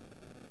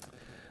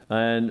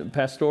 And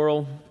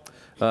pastoral,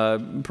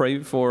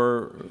 pray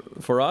for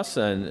us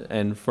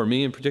and for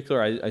me in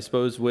particular, I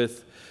suppose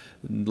with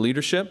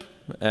leadership,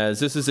 as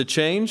this is a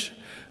change.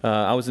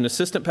 I was an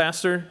assistant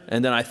pastor,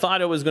 and then I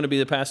thought I was going to be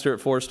the pastor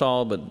at Forest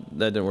Hall, but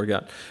that didn't work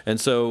out. And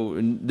so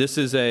this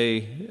is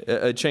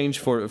a change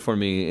for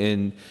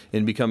me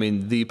in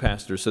becoming the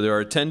pastor. So there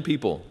are 10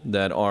 people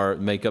that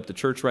make up the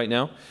church right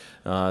now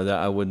that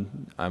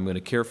I'm going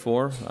to care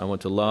for. I want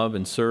to love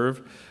and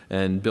serve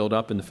and build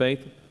up in the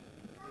faith.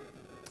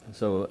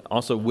 So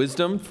also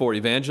wisdom for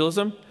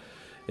evangelism.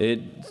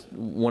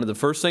 One of the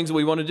first things that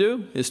we want to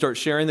do is start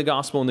sharing the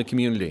gospel in the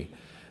community.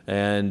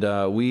 And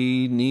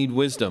we need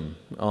wisdom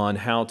on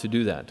how to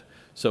do that.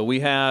 So we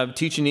have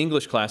teaching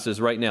English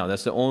classes right now.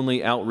 That's the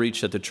only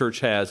outreach that the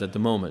church has at the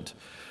moment.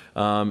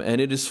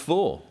 And it is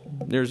full.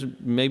 There's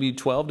maybe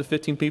 12 to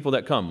 15 people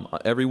that come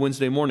every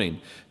Wednesday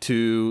morning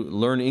to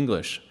learn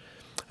English.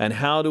 And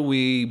how do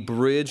we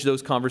bridge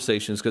those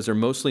conversations, because they're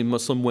mostly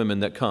Muslim women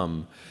that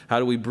come, how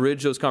do we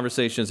bridge those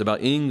conversations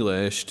about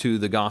English to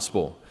the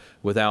gospel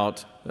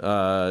without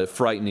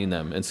frightening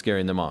them and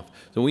scaring them off?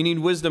 So we need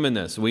wisdom in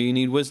this. We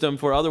need wisdom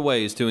for other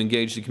ways to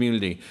engage the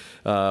community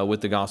with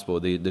the gospel.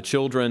 The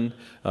children,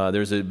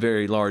 there's a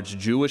very large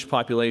Jewish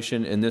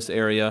population in this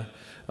area.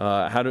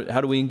 How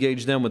do we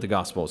engage them with the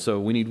gospel? So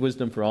we need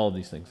wisdom for all of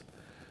these things.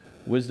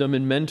 Wisdom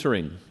in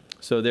mentoring.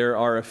 So there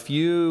are a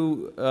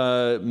few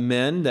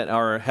men that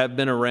have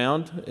been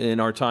around in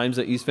our times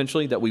at East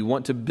Finchley that we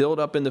want to build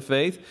up in the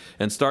faith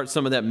and start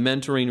some of that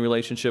mentoring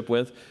relationship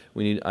with.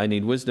 I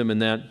need wisdom in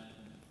that.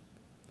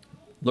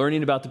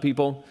 Learning about the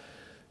people.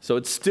 So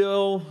it's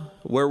still,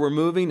 where we're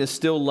moving is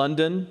still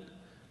London,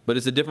 but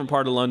it's a different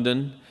part of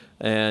London.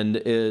 And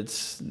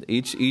it's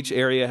each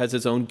area has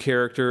its own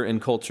character and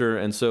culture,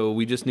 and so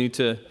we need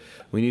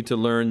to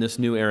learn this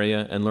new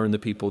area and learn the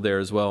people there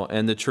as well,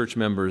 and the church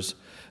members,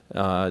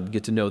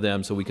 get to know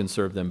them so we can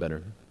serve them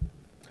better.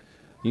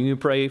 You can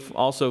pray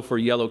also for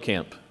Yellow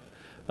Camp.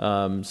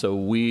 So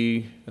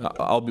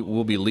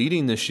we'll be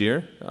leading this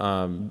year,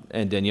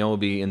 and Danielle will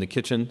be in the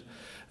kitchen,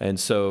 and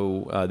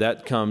so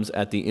that comes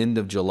at the end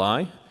of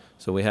July.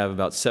 So we have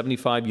about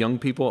 75 young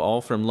people,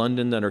 all from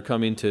London, that are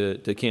coming to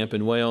camp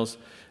in Wales.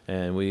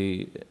 And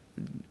we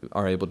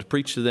are able to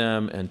preach to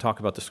them and talk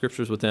about the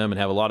scriptures with them and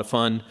have a lot of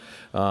fun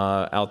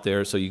out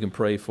there. So you can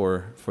pray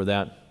for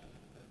that.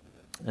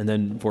 And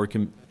then for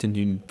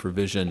continued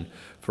provision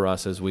for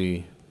us as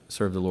we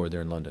serve the Lord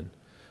there in London.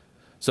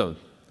 So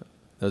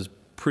that was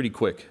pretty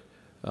quick,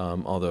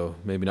 although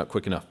maybe not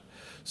quick enough.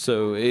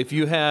 So if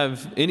you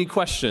have any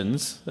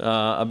questions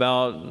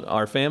about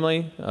our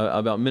family,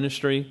 about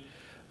ministry,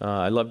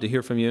 I'd love to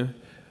hear from you.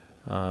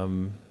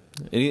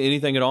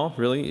 Anything at all,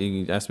 really?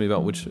 You can ask me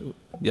about which...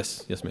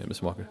 Yes, ma'am,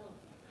 Ms. Walker.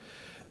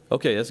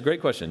 Okay, that's a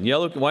great question.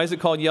 Why is it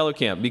called Yellow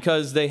Camp?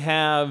 Because they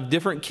have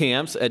different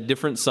camps at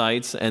different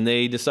sites, and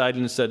they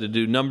decided instead to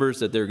do numbers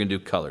that they're going to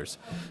do colors.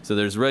 So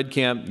there's red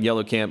camp,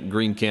 yellow camp,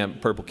 green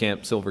camp, purple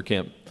camp, silver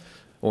camp,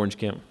 orange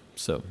camp.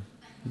 So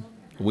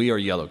we are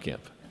Yellow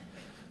Camp.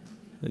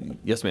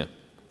 Yes, ma'am.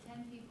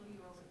 10 people you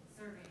are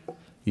serving.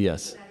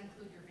 Yes. Does that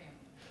include your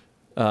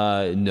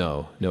family?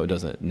 No, it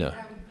doesn't. No.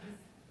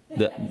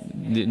 That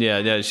would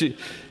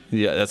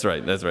Yeah, that's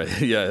right.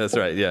 Yeah, that's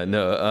right. Yeah,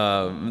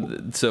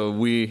 no.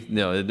 So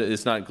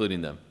it's not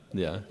including them.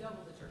 Yeah. double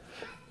the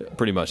church.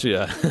 Pretty much.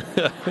 Yeah.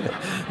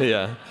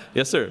 Yeah.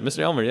 Yes, sir. Mr.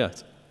 Elmer.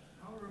 Yes.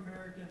 How are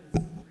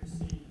Americans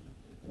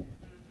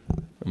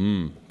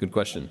received? Good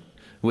question.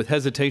 With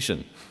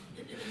hesitation.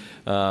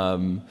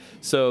 So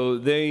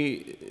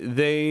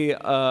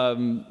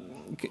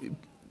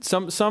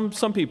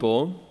some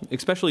people,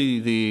 especially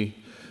the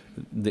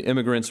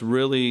immigrants,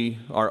 really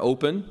are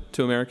open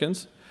to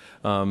Americans.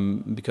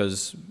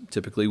 Because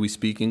typically we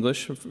speak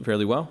English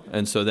fairly well,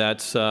 and so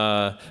that's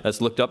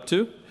looked up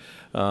to.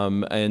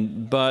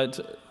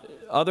 But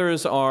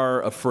others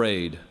are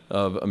afraid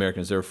of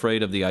Americans. They're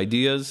afraid of the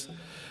ideas.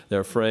 They're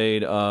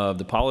afraid of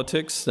the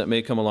politics that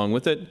may come along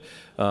with it.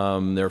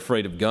 They're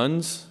afraid of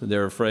guns.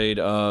 They're afraid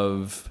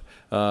of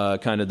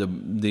kind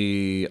of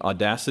the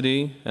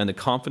audacity and the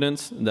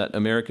confidence that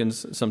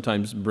Americans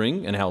sometimes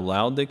bring and how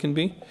loud they can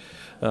be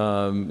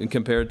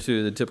compared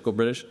to the typical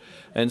British.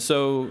 And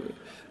so.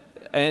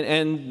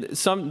 And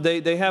some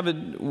they have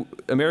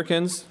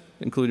Americans,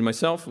 including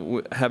myself,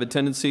 have a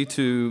tendency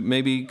to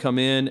maybe come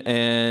in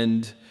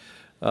and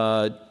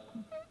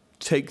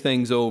take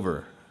things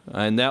over,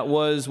 and that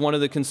was one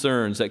of the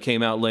concerns that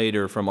came out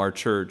later from our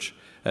church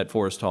at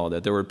Forest Hall,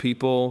 that there were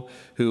people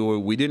who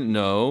we didn't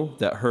know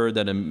that heard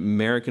that an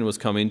American was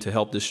coming to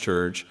help this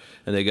church,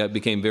 and they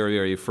became very,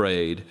 very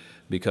afraid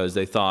because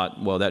they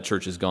thought, well, that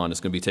church is gone.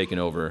 It's going to be taken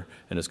over,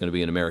 and it's going to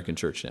be an American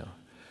church now.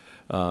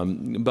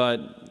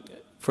 But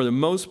for the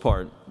most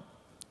part,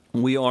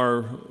 we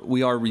are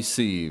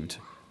received,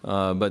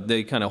 but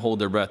they kind of hold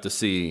their breath to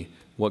see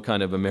what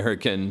kind of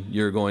American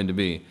you're going to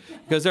be.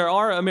 Because there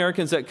are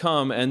Americans that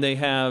come and they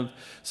have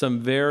some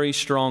very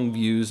strong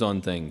views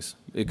on things.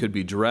 It could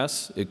be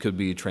dress, it could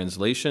be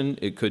translation,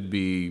 it could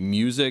be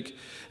music,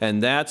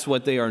 and that's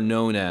what they are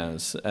known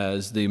as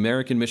the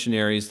American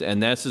missionaries,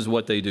 and this is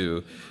what they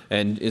do.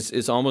 And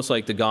it's almost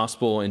like the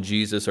gospel and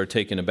Jesus are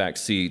taking a back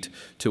seat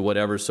to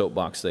whatever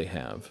soapbox they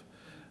have.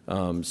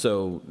 And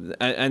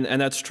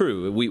that's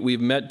true.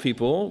 We've met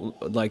people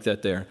like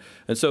that there.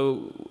 And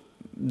so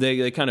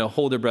they kind of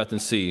hold their breath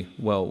and see,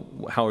 well,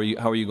 how are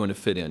you going to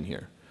fit in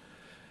here?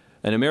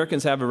 And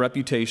Americans have a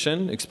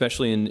reputation,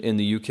 especially in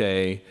the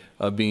UK,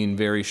 of being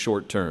very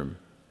short-term,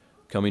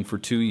 coming for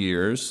 2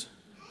 years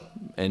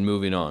and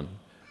moving on.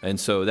 And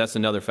so that's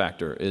another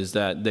factor, is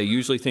that they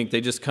usually think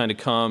they just kind of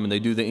come and they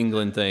do the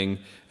England thing,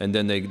 and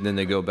then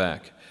they go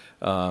back.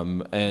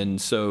 And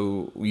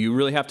so you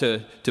really have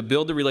to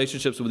build the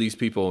relationships with these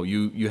people.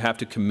 You have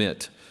to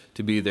commit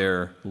to be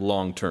there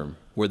long-term,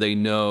 where they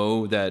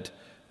know that,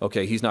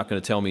 okay, he's not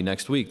going to tell me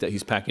next week that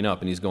he's packing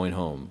up and he's going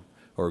home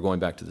or going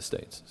back to the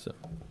States. So,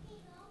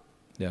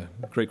 yeah,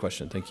 great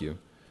question. Thank you.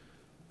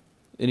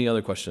 Any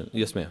other question?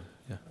 Yes, ma'am.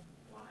 Yeah.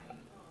 Why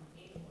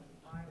England?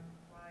 Why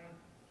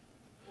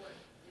what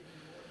did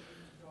the Lord use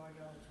to draw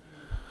y'all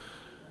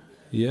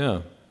to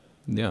England?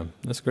 Yeah,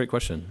 that's a great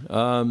question.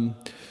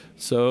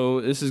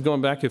 So this is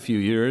going back a few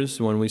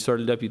years when we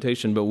started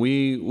Deputation, but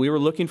we were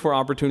looking for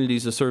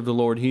opportunities to serve the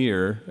Lord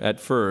here at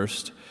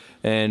first,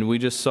 and we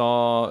just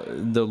saw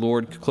the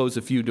Lord close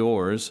a few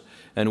doors,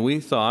 and we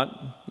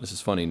thought, this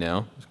is funny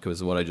now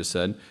because of what I just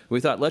said, we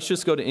thought, let's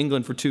just go to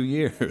England for 2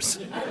 years.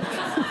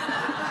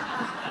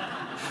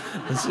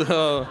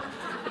 So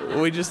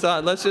we just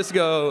thought, let's just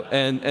go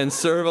and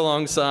serve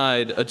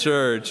alongside a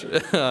church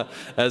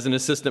as an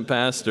assistant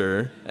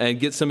pastor and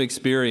get some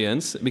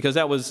experience, because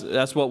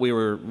that's what we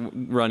were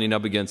running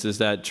up against, is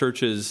that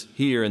churches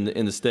here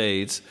in the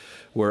States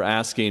were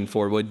asking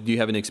for, well, do you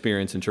have any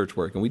experience in church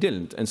work? And we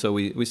didn't. And so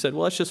we said,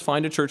 well, let's just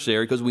find a church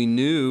there, because we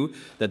knew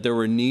that there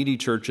were needy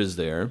churches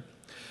there.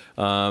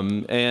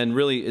 And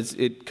really,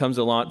 it comes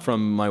a lot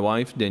from my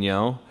wife,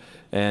 Danielle,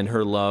 and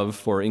her love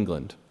for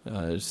England.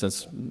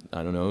 Since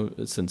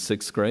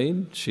 6th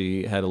grade,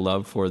 she had a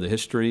love for the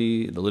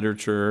history, the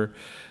literature,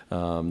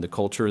 the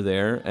culture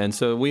there. And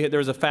so there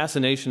was a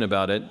fascination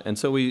about it. And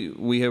so we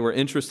were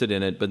interested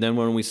in it. But then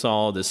when we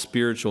saw the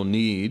spiritual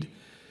need,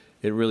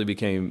 it really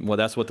became, well,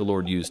 that's what the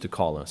Lord used to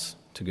call us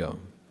to go.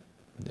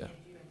 Yeah. Did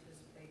you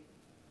anticipate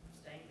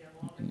staying there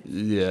longer?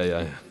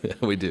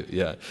 Yeah, we do.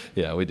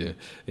 Yeah, we do.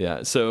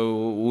 Yeah,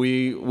 so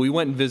we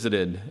went and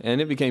visited,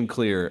 and it became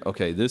clear,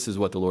 okay, this is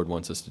what the Lord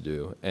wants us to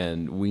do,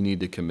 and we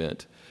need to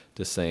commit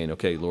to saying,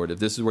 okay, Lord, if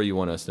this is where you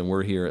want us, then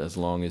we're here as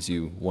long as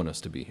you want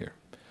us to be here.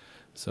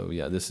 So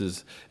yeah,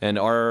 and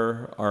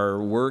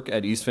our work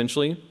at East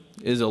Finchley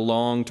is a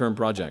long-term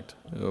project.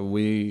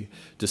 To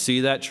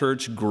see that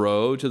church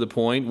grow to the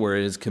point where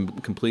it has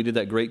completed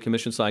that Great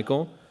Commission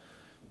cycle,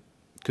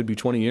 could be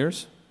 20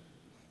 years,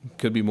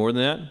 could be more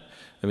than that.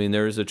 I mean,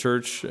 there is a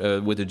church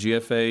with a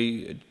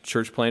GFA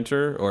church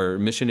planter or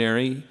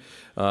missionary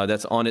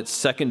that's on its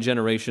second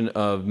generation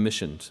of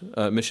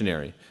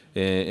missionary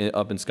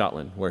up in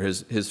Scotland, where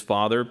his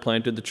father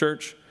planted the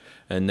church,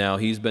 and now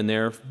he's been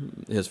there.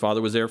 His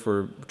father was there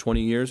for 20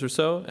 years or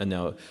so, and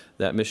now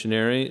that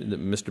missionary,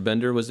 Mr.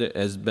 Bender,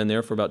 has been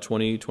there for about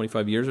 20,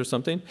 25 years or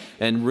something.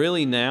 And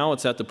really now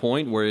it's at the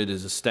point where it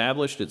is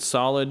established, it's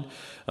solid,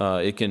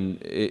 it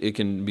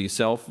can be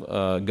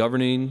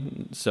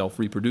self-governing,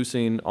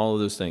 self-reproducing, all of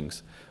those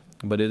things.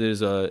 But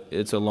it's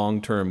a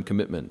long-term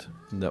commitment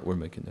that we're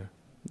making there.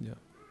 Yeah.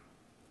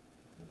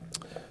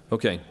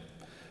 Okay.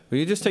 Will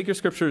you just take your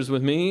scriptures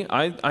with me?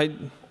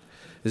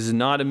 This is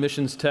not a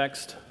missions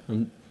text,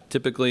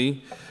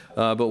 typically,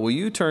 but will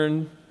you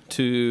turn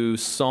to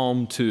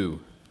Psalm 2?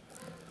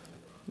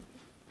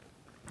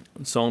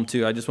 Psalm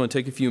 2, I just want to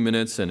take a few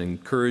minutes and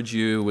encourage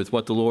you with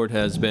what the Lord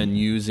has been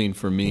using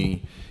for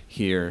me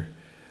here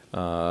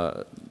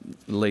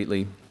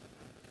lately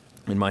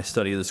in my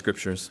study of the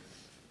Scriptures.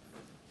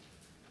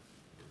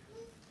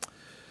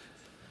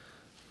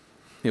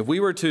 If we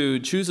were to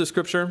choose a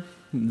Scripture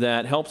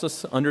that helps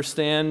us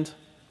understand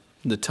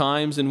the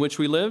times in which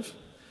we live,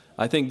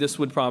 I think this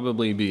would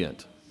probably be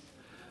it.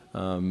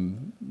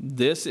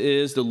 This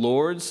is the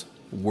Lord's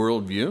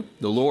worldview,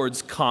 the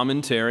Lord's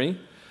commentary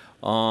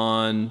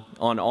on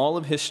all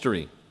of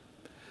history.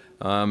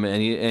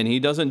 And he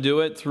doesn't do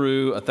it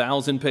through a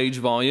 1,000-page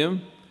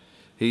volume.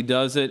 He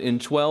does it in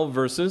 12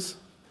 verses,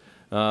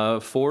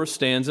 4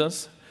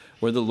 stanzas,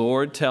 where the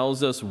Lord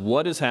tells us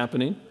what is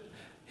happening,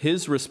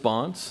 his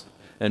response,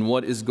 and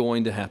what is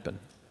going to happen.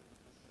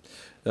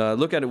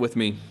 Look at it with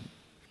me.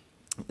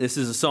 This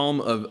is a psalm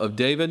of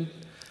David.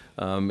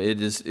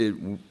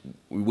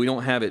 We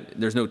don't have it,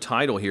 there's no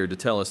title here to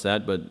tell us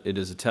that, but it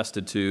is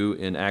attested to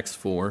in Acts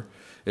 4.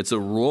 It's a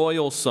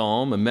royal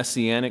psalm, a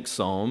messianic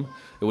psalm.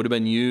 It would have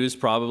been used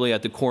probably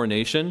at the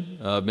coronation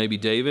of maybe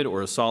David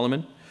or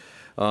Solomon.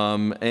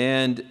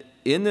 And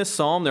in this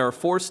psalm, there are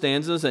 4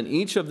 stanzas, and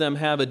each of them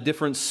have a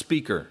different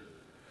speaker.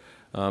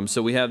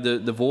 So we have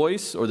the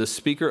voice or the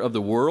speaker of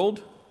the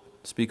world,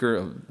 speaker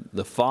of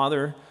the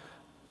Father,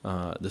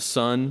 the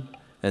Son,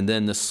 and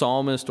then the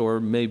psalmist or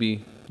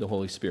maybe the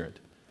Holy Spirit.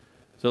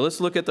 So let's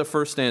look at the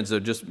first stanza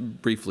just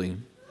briefly.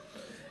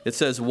 It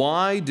says,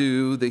 "Why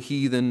do the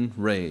heathen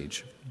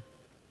rage,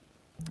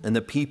 and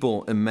the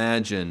people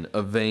imagine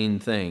a vain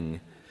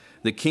thing?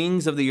 The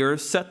kings of the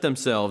earth set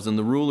themselves, and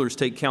the rulers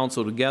take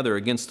counsel together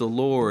against the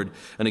Lord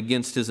and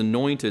against his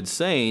anointed,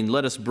 saying,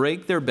 let us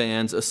break their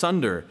bands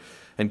asunder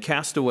and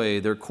cast away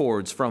their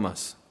cords from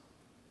us."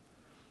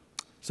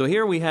 So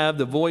here we have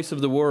the voice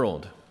of the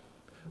world.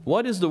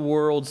 What is the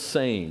world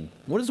saying?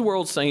 What is the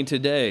world saying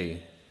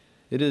today?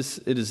 It is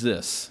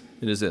this.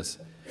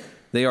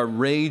 They are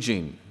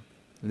raging.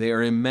 They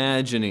are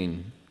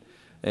imagining.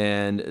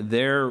 And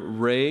their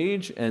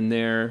rage and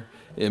their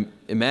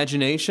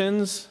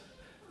imaginations,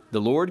 the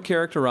Lord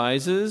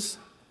characterizes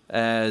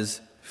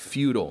as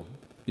futile.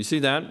 You see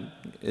that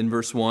in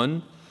verse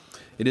 1?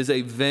 It is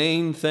a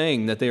vain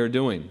thing that they are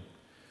doing.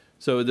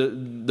 So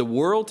the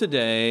world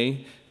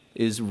today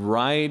is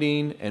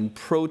rioting and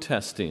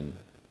protesting,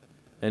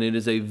 and it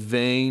is a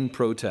vain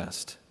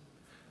protest.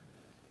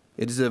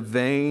 It is a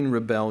vain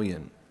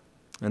rebellion,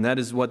 and that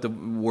is what the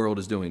world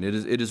is doing. It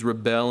is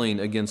rebelling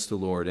against the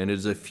Lord, and it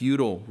is a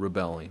futile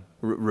rebellion.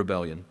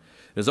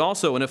 It is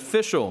also an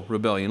official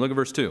rebellion. Look at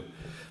verse 2.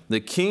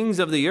 The kings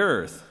of the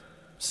earth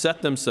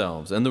set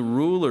themselves, and the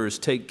rulers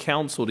take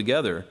counsel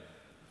together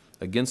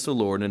against the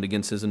Lord and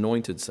against his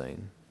anointed,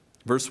 saying.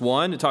 Verse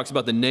 1, it talks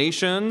about the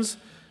nations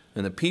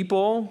and the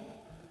people,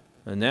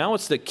 and now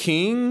it's the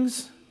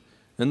kings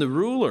and the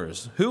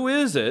rulers. Who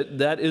is it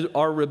that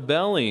are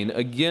rebelling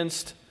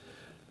against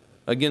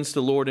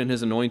the Lord and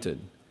his anointed?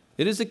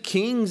 It is the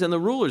kings and the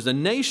rulers, the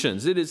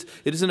nations. It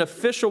is an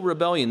official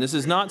rebellion. This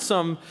is not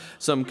some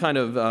kind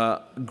of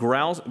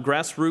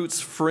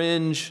grassroots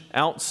fringe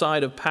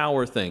outside of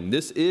power thing.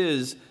 This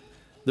is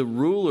the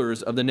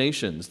rulers of the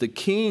nations. The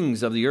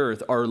kings of the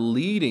earth are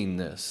leading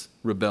this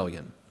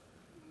rebellion.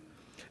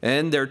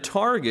 And their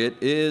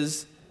target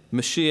is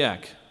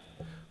Mashiach,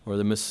 or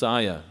the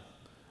Messiah.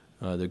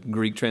 The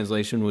Greek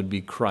translation would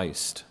be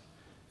Christ.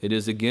 It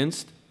is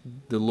against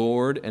the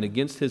Lord and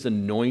against his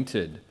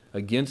anointed,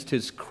 against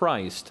his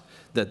Christ,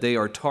 that they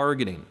are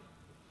targeting.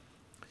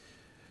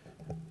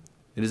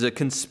 It is a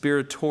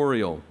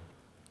conspiratorial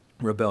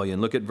rebellion.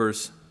 Look at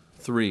verse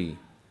 3.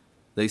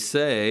 They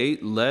say,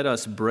 let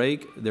us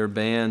break their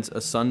bands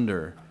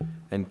asunder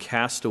and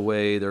cast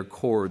away their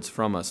cords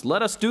from us.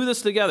 Let us do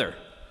this together.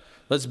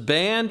 Let's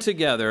band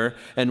together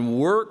and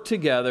work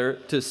together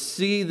to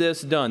see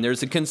this done.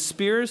 There's a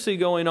conspiracy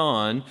going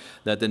on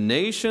that the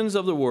nations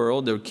of the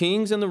world, the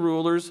kings and the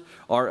rulers,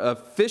 are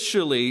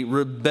officially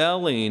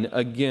rebelling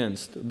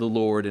against the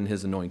Lord and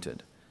his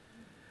anointed.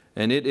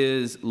 And it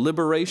is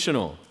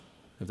liberational,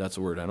 if that's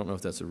a word. I don't know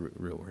if that's a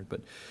real word, but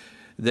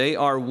they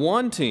are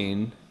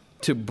wanting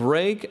to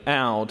break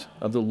out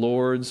of the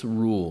Lord's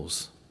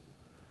rules.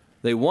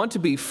 They want to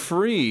be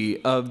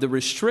free of the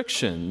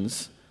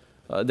restrictions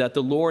that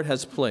the Lord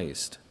has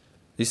placed.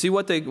 You see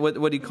what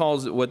he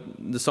calls, what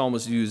the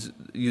psalmist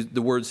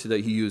the words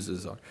that he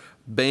uses are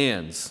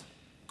bands,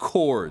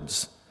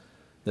 cords,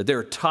 that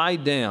they're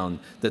tied down,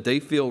 that they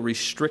feel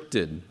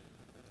restricted,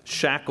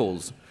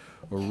 shackles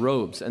or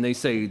ropes, and they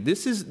say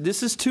this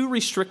is too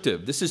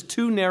restrictive, this is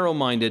too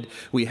narrow-minded.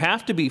 We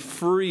have to be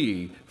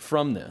free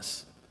from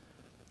this.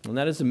 And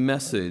that is the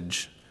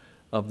message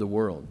of the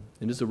world.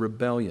 It is a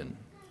rebellion.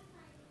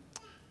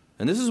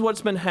 And this is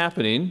what's been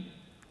happening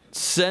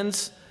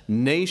since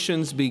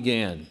nations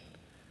began.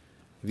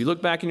 If you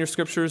look back in your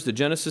scriptures to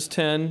Genesis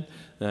 10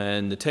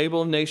 and the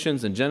Table of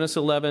Nations and Genesis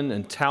 11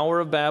 and Tower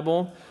of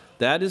Babel,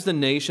 that is the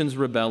nations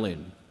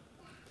rebelling.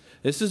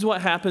 This is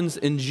what happens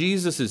in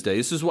Jesus' day.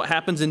 This is what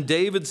happens in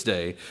David's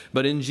day.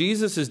 But in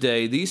Jesus'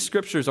 day, these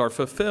scriptures are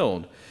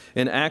fulfilled.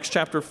 In Acts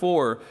chapter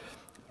 4,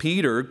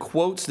 Peter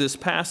quotes this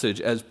passage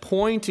as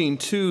pointing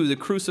to the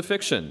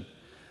crucifixion.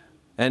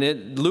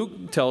 And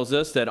Luke tells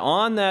us that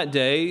on that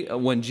day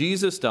when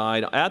Jesus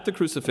died at the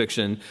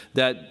crucifixion,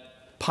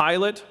 that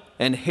Pilate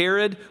and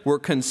Herod were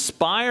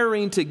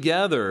conspiring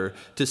together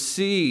to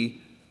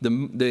see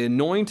the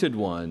anointed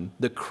one,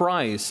 the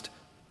Christ,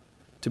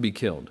 to be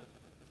killed.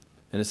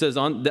 And it says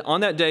on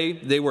that day,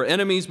 they were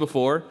enemies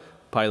before,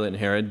 Pilate and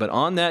Herod, but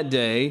on that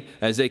day,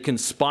 as they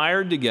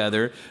conspired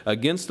together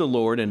against the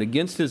Lord and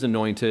against his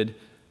anointed,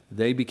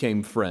 they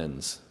became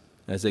friends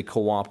as they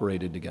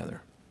cooperated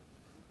together.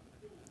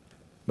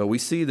 But we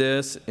see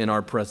this in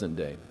our present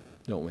day,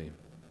 don't we?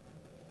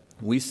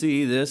 We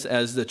see this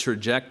as the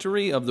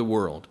trajectory of the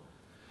world,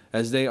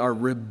 as they are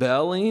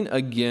rebelling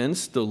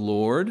against the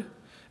Lord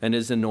and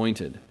his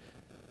anointed.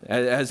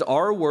 As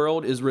our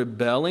world is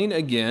rebelling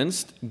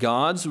against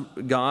God's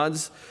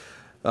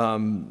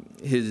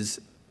his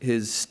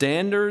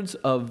standards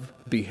of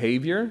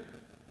behavior,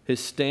 his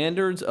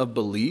standards of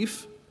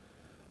belief,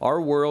 our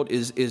world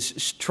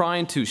is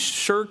trying to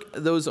shirk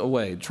those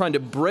away, trying to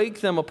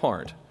break them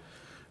apart.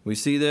 We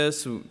see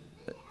this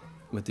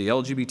with the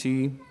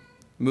LGBT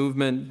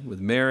movement, with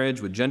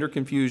marriage, with gender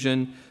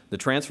confusion, the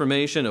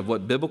transformation of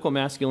what biblical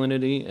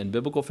masculinity and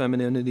biblical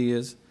femininity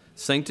is,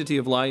 sanctity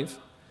of life.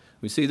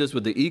 We see this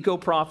with the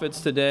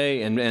eco-prophets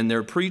today, and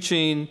they're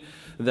preaching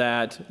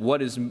that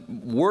what is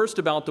worst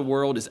about the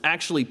world is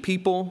actually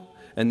people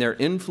and their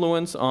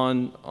influence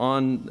on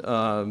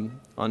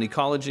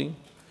ecology.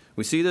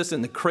 We see this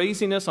in the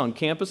craziness on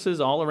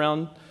campuses all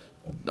around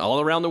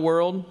the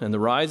world, and the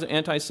rise of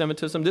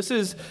anti-Semitism. This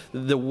is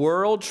the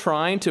world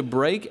trying to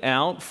break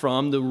out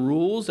from the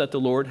rules that the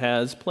Lord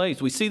has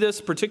placed. We see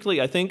this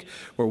particularly, I think,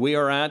 where we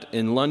are at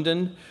in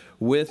London,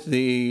 with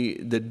the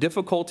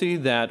difficulty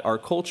that our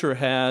culture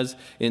has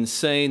in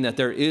saying that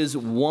there is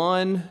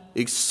one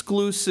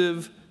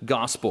exclusive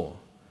gospel,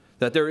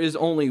 that there is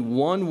only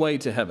one way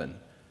to heaven.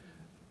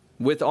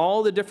 With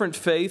all the different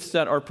faiths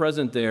that are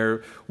present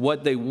there,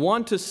 what they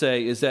want to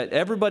say is that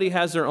everybody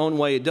has their own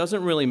way. It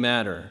doesn't really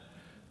matter.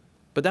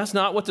 But that's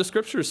not what the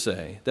scriptures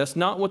say. That's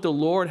not what the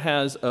Lord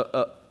has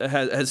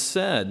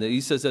said.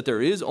 He says that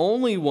there is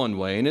only one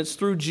way, and it's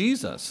through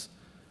Jesus.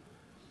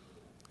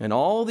 And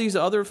all these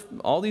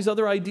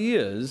other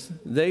ideas,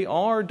 they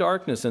are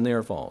darkness and they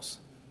are false.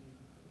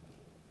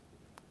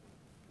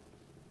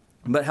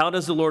 But how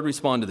does the Lord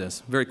respond to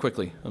this? Very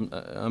quickly.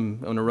 I'm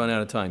going to run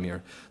out of time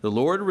here. The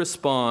Lord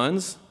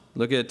responds.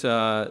 Look at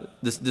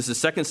this is the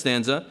second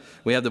stanza.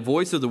 We have the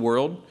voice of the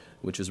world,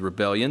 which is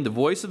rebellion. The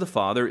voice of the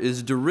Father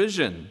is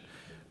derision.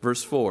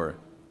 Verse 4.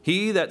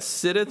 He that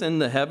sitteth in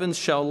the heavens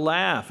shall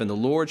laugh, and the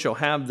Lord shall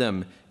have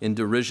them in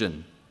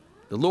derision.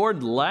 The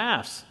Lord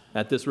laughs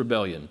at this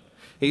rebellion.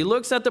 He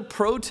looks at the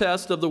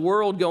protest of the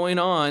world going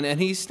on, and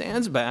he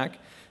stands back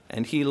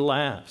and he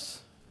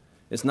laughs.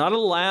 It's not a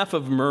laugh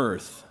of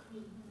mirth.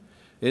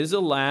 It is a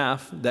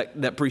laugh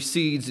that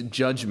precedes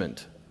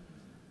judgment.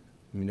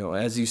 You know,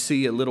 as you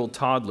see a little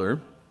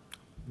toddler,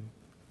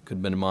 could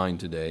have been mine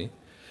today,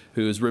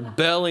 who is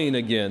rebelling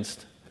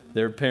against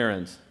their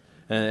parents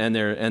and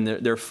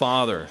their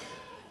father,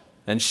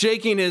 and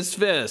shaking his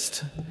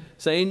fist,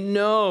 saying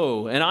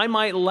no. And I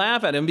might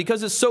laugh at him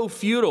because it's so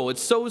futile,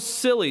 it's so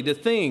silly to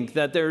think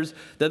that they're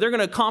going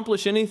to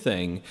accomplish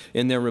anything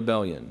in their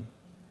rebellion.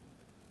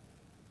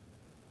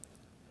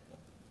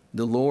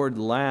 The Lord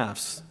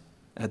laughs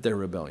at their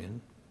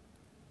rebellion.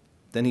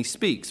 Then he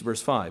speaks,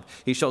 verse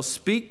 5. He shall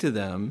speak to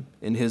them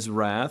in his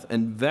wrath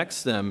and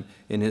vex them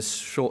in his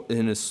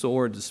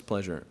sore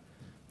displeasure.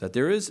 That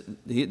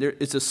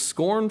it's a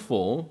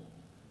scornful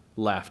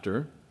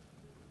laughter,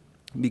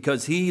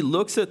 because he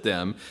looks at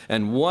them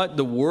and what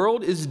the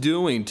world is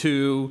doing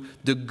to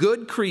the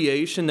good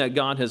creation that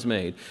God has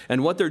made,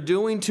 and what they're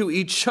doing to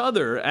each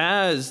other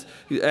as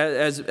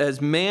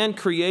man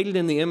created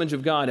in the image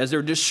of God, as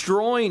they're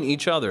destroying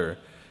each other.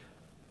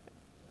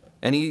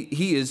 And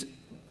he is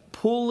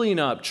pulling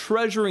up,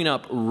 treasuring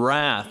up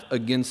wrath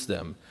against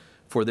them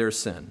for their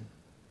sin.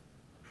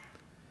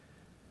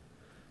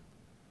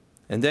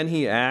 And then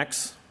he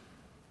acts.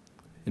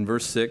 In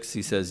verse 6,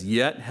 he says,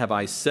 "Yet have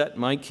I set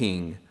my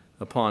king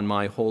upon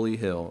my holy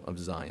hill of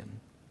Zion."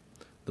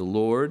 The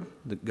Lord,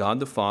 God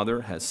the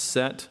Father, has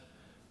set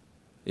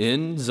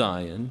in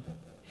Zion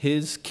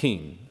his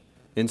king,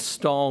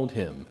 installed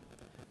him,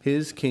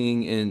 his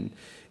king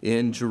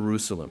in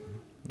Jerusalem.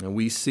 And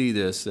we see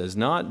this as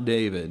not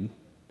David,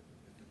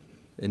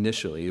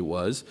 initially it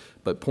was,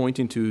 but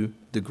pointing to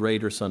the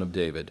greater Son of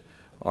David,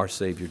 our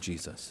Savior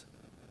Jesus.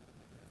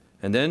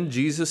 And then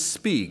Jesus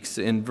speaks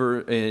in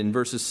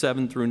verses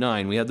 7 through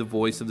 9. We have the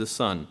voice of the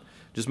Son.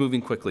 Just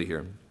moving quickly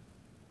here.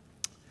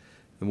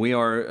 And we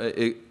are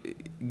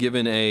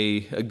given a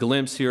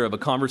glimpse here of a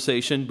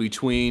conversation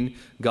between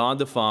God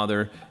the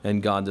Father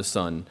and God the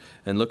Son.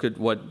 And look at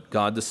what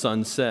God the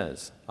Son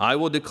says. "I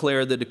will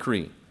declare the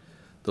decree.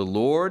 The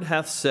Lord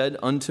hath said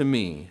unto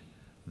me,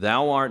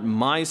 Thou art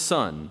my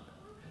Son.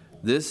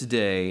 This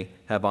day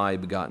have I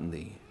begotten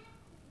thee."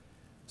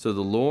 So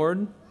the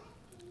Lord,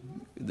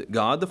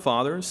 God the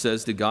Father,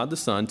 says to God the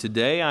Son,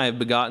 "Today I have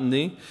begotten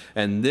thee."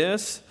 And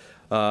this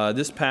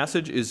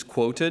passage is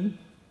quoted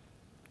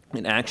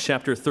in Acts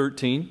chapter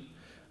 13,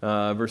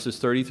 verses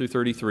 30 through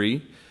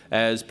 33,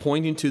 as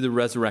pointing to the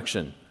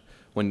resurrection.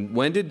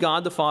 When did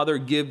God the Father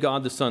give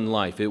God the Son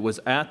life? It was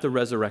at the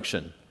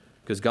resurrection,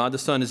 because God the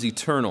Son is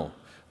eternal,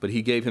 but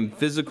he gave him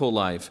physical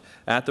life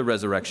at the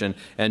resurrection.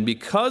 And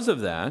because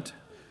of that,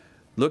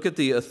 look at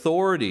the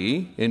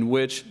authority in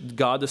which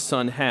God the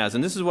Son has.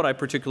 And this is what I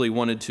particularly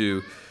wanted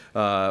to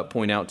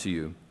point out to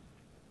you.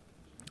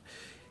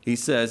 He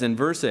says in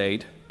verse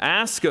 8,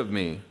 "Ask of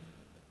me,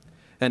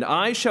 and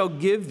I shall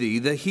give thee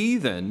the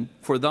heathen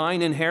for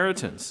thine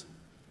inheritance,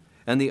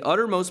 and the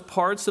uttermost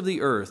parts of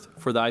the earth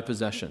for thy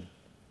possession."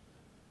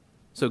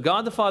 So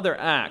God the Father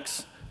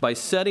acts by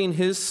setting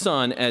his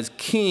Son as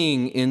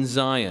king in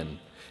Zion,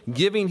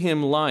 giving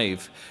him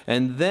life,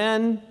 and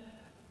then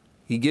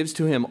he gives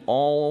to him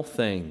all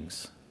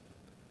things.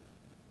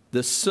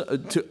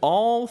 To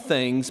all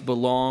things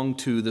belong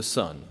to the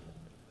Son.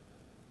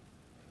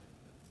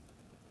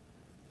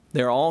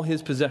 They're all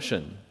his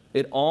possession.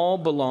 It all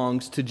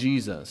belongs to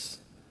Jesus.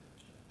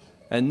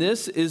 And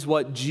this is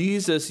what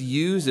Jesus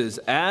uses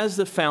as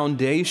the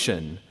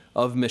foundation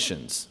of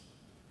missions.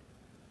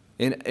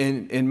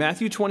 In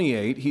Matthew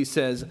 28, he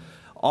says,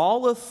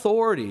 all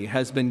authority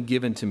has been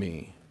given to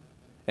me.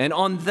 And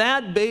on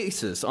that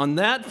basis, on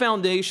that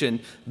foundation,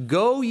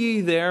 go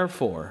ye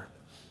therefore.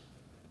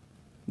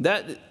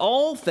 That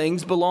all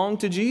things belong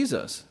to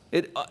Jesus.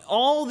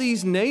 All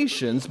these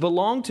nations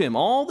belong to him.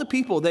 All the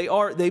people,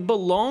 they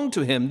belong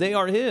to him. They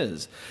are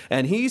his.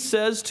 And he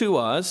says to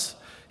us,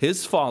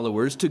 his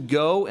followers, to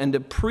go and to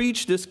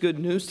preach this good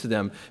news to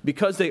them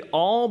because they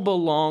all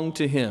belong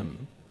to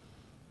him.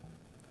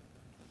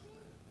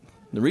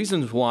 The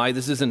reasons why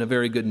this isn't a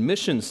very good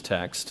missions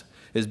text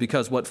is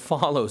because what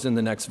follows in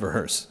the next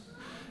verse.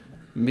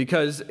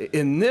 Because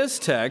in this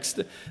text,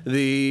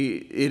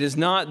 it is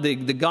not the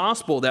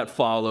gospel that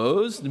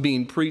follows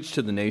being preached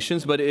to the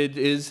nations, but it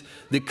is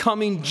the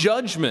coming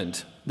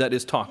judgment that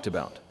is talked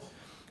about.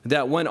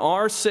 That when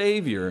our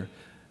Savior,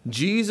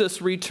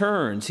 Jesus,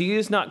 returns, he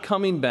is not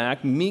coming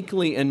back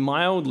meekly and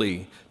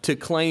mildly to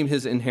claim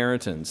his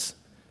inheritance,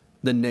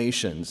 the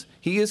nations.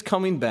 He is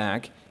coming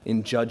back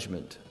in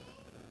judgment.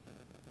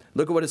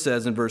 Look at what it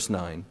says in verse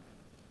 9.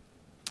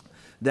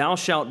 Thou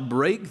shalt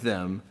break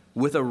them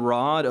with a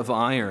rod of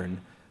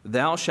iron.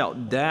 Thou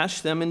shalt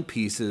dash them in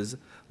pieces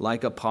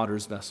like a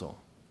potter's vessel.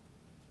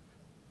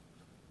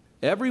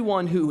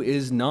 Everyone who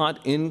is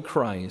not in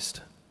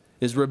Christ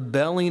is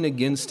rebelling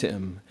against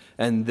him,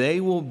 and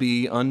they will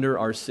be under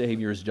our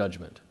Savior's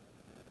judgment.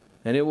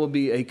 And it will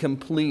be a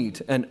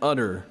complete and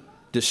utter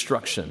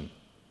destruction.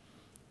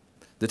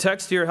 The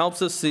text here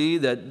helps us see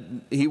that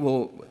he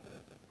will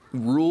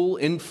rule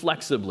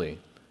inflexibly.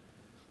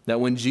 That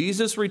when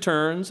Jesus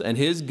returns and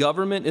his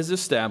government is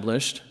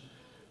established,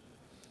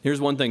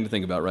 here's one thing to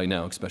think about right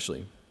now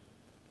especially.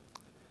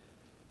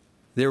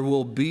 There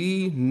will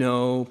be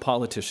no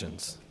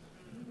politicians.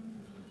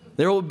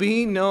 There will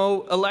be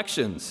no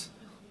elections.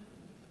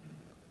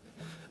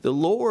 The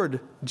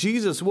Lord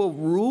Jesus will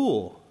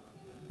rule,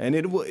 and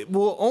it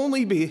will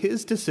only be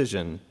his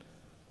decision.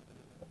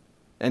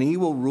 And he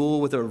will rule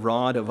with a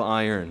rod of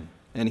iron,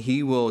 and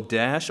he will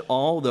dash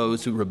all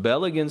those who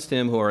rebel against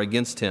him, who are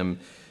against him,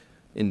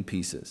 in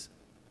pieces.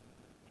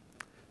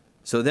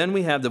 So then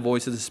we have the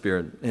voice of the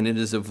Spirit, and it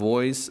is a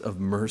voice of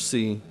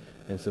mercy,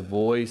 and it's a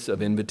voice of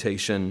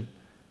invitation.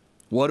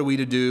 What are we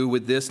to do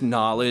with this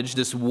knowledge,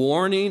 this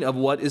warning of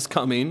what is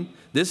coming?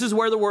 This is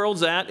where the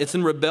world's at. It's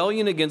in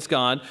rebellion against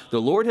God.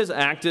 The Lord has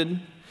acted.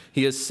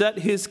 He has set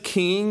his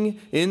king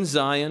in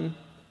Zion,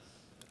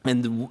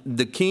 and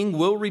the king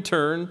will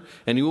return,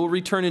 and he will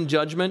return in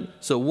judgment.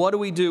 So what do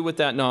we do with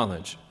that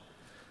knowledge?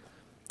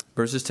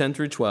 Verses 10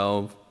 through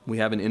 12, we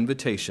have an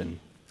invitation.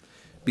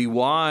 Be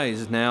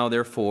wise now,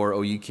 therefore,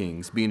 O ye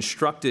kings. Be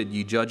instructed,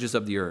 ye judges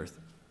of the earth.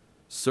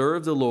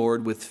 Serve the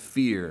Lord with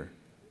fear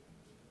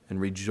and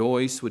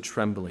rejoice with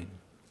trembling.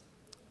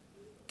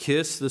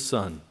 Kiss the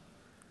Son,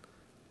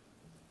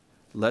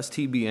 lest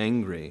he be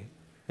angry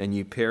and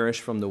ye perish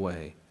from the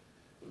way.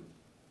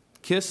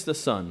 Kiss the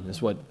Son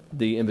is what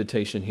the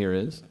invitation here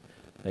is.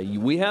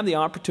 We have the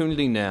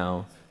opportunity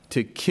now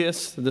to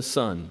kiss the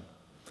Son.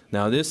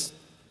 Now, this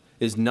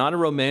is not a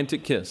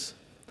romantic kiss.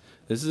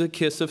 This is a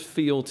kiss of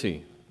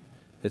fealty.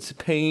 It's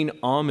paying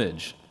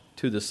homage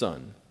to the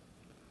Son.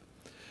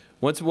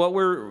 What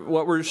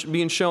we're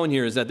being shown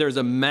here is that there's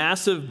a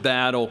massive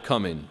battle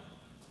coming.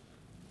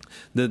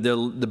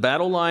 The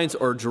battle lines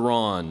are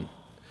drawn,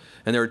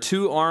 and there are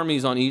two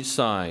armies on each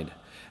side.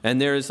 And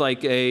there's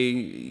like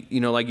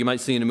like you might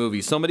see in a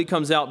movie. Somebody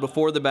comes out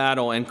before the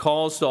battle and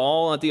calls to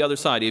all at the other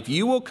side, if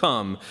you will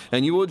come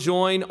and you will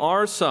join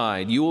our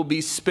side, you will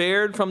be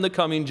spared from the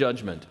coming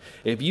judgment.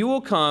 If you will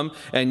come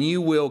and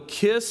you will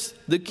kiss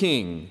the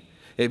king,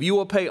 if you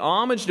will pay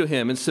homage to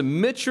him and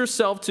submit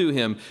yourself to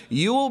him,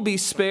 you will be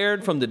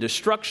spared from the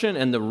destruction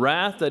and the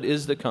wrath that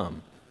is to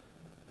come.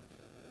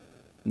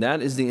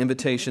 That is the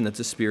invitation that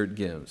the Spirit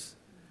gives.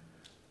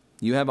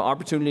 You have an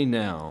opportunity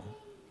now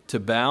to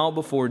bow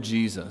before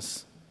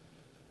Jesus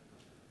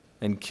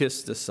and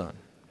kiss the Son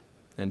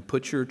and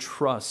put your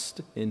trust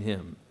in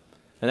him.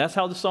 And that's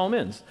how the psalm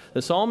ends.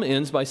 The psalm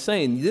ends by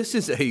saying, this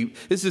is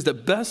the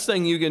best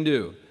thing you can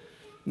do.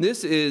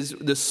 This is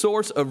the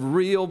source of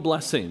real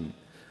blessing.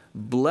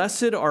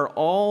 Blessed are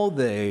all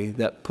they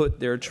that put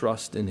their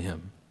trust in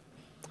him.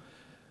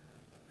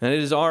 And it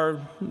is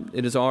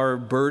our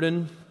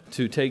burden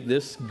to take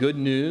this good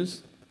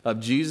news of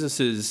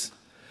Jesus'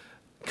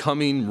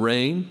 coming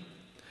reign,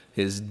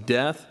 his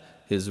death,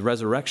 his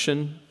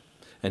resurrection,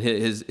 and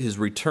his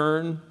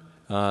return,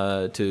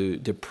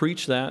 to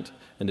preach that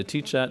and to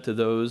teach that to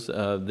those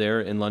there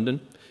in London.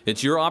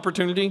 It's your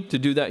opportunity to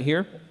do that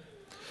here.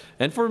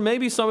 And for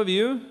maybe some of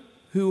you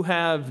who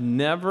have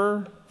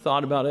never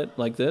thought about it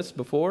like this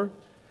before,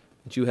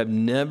 that you have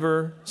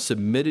never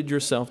submitted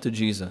yourself to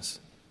Jesus,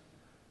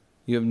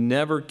 you have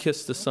never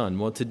kissed the Son.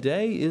 Well,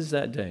 today is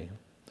that day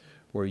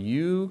where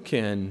you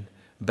can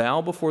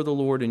bow before the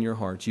Lord in your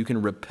hearts. You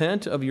can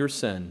repent of your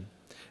sin,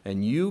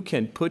 and you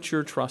can put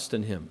your trust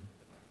in him.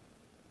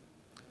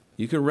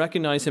 You can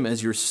recognize him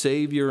as your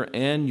Savior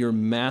and your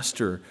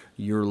Master,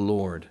 your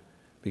Lord,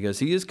 because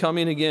he is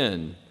coming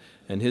again,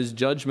 and his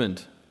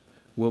judgment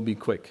will be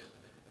quick,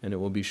 and it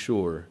will be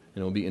sure,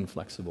 and it will be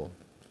inflexible.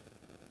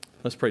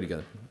 Let's pray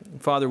together.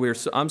 Father,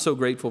 I'm so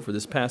grateful for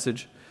this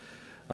passage.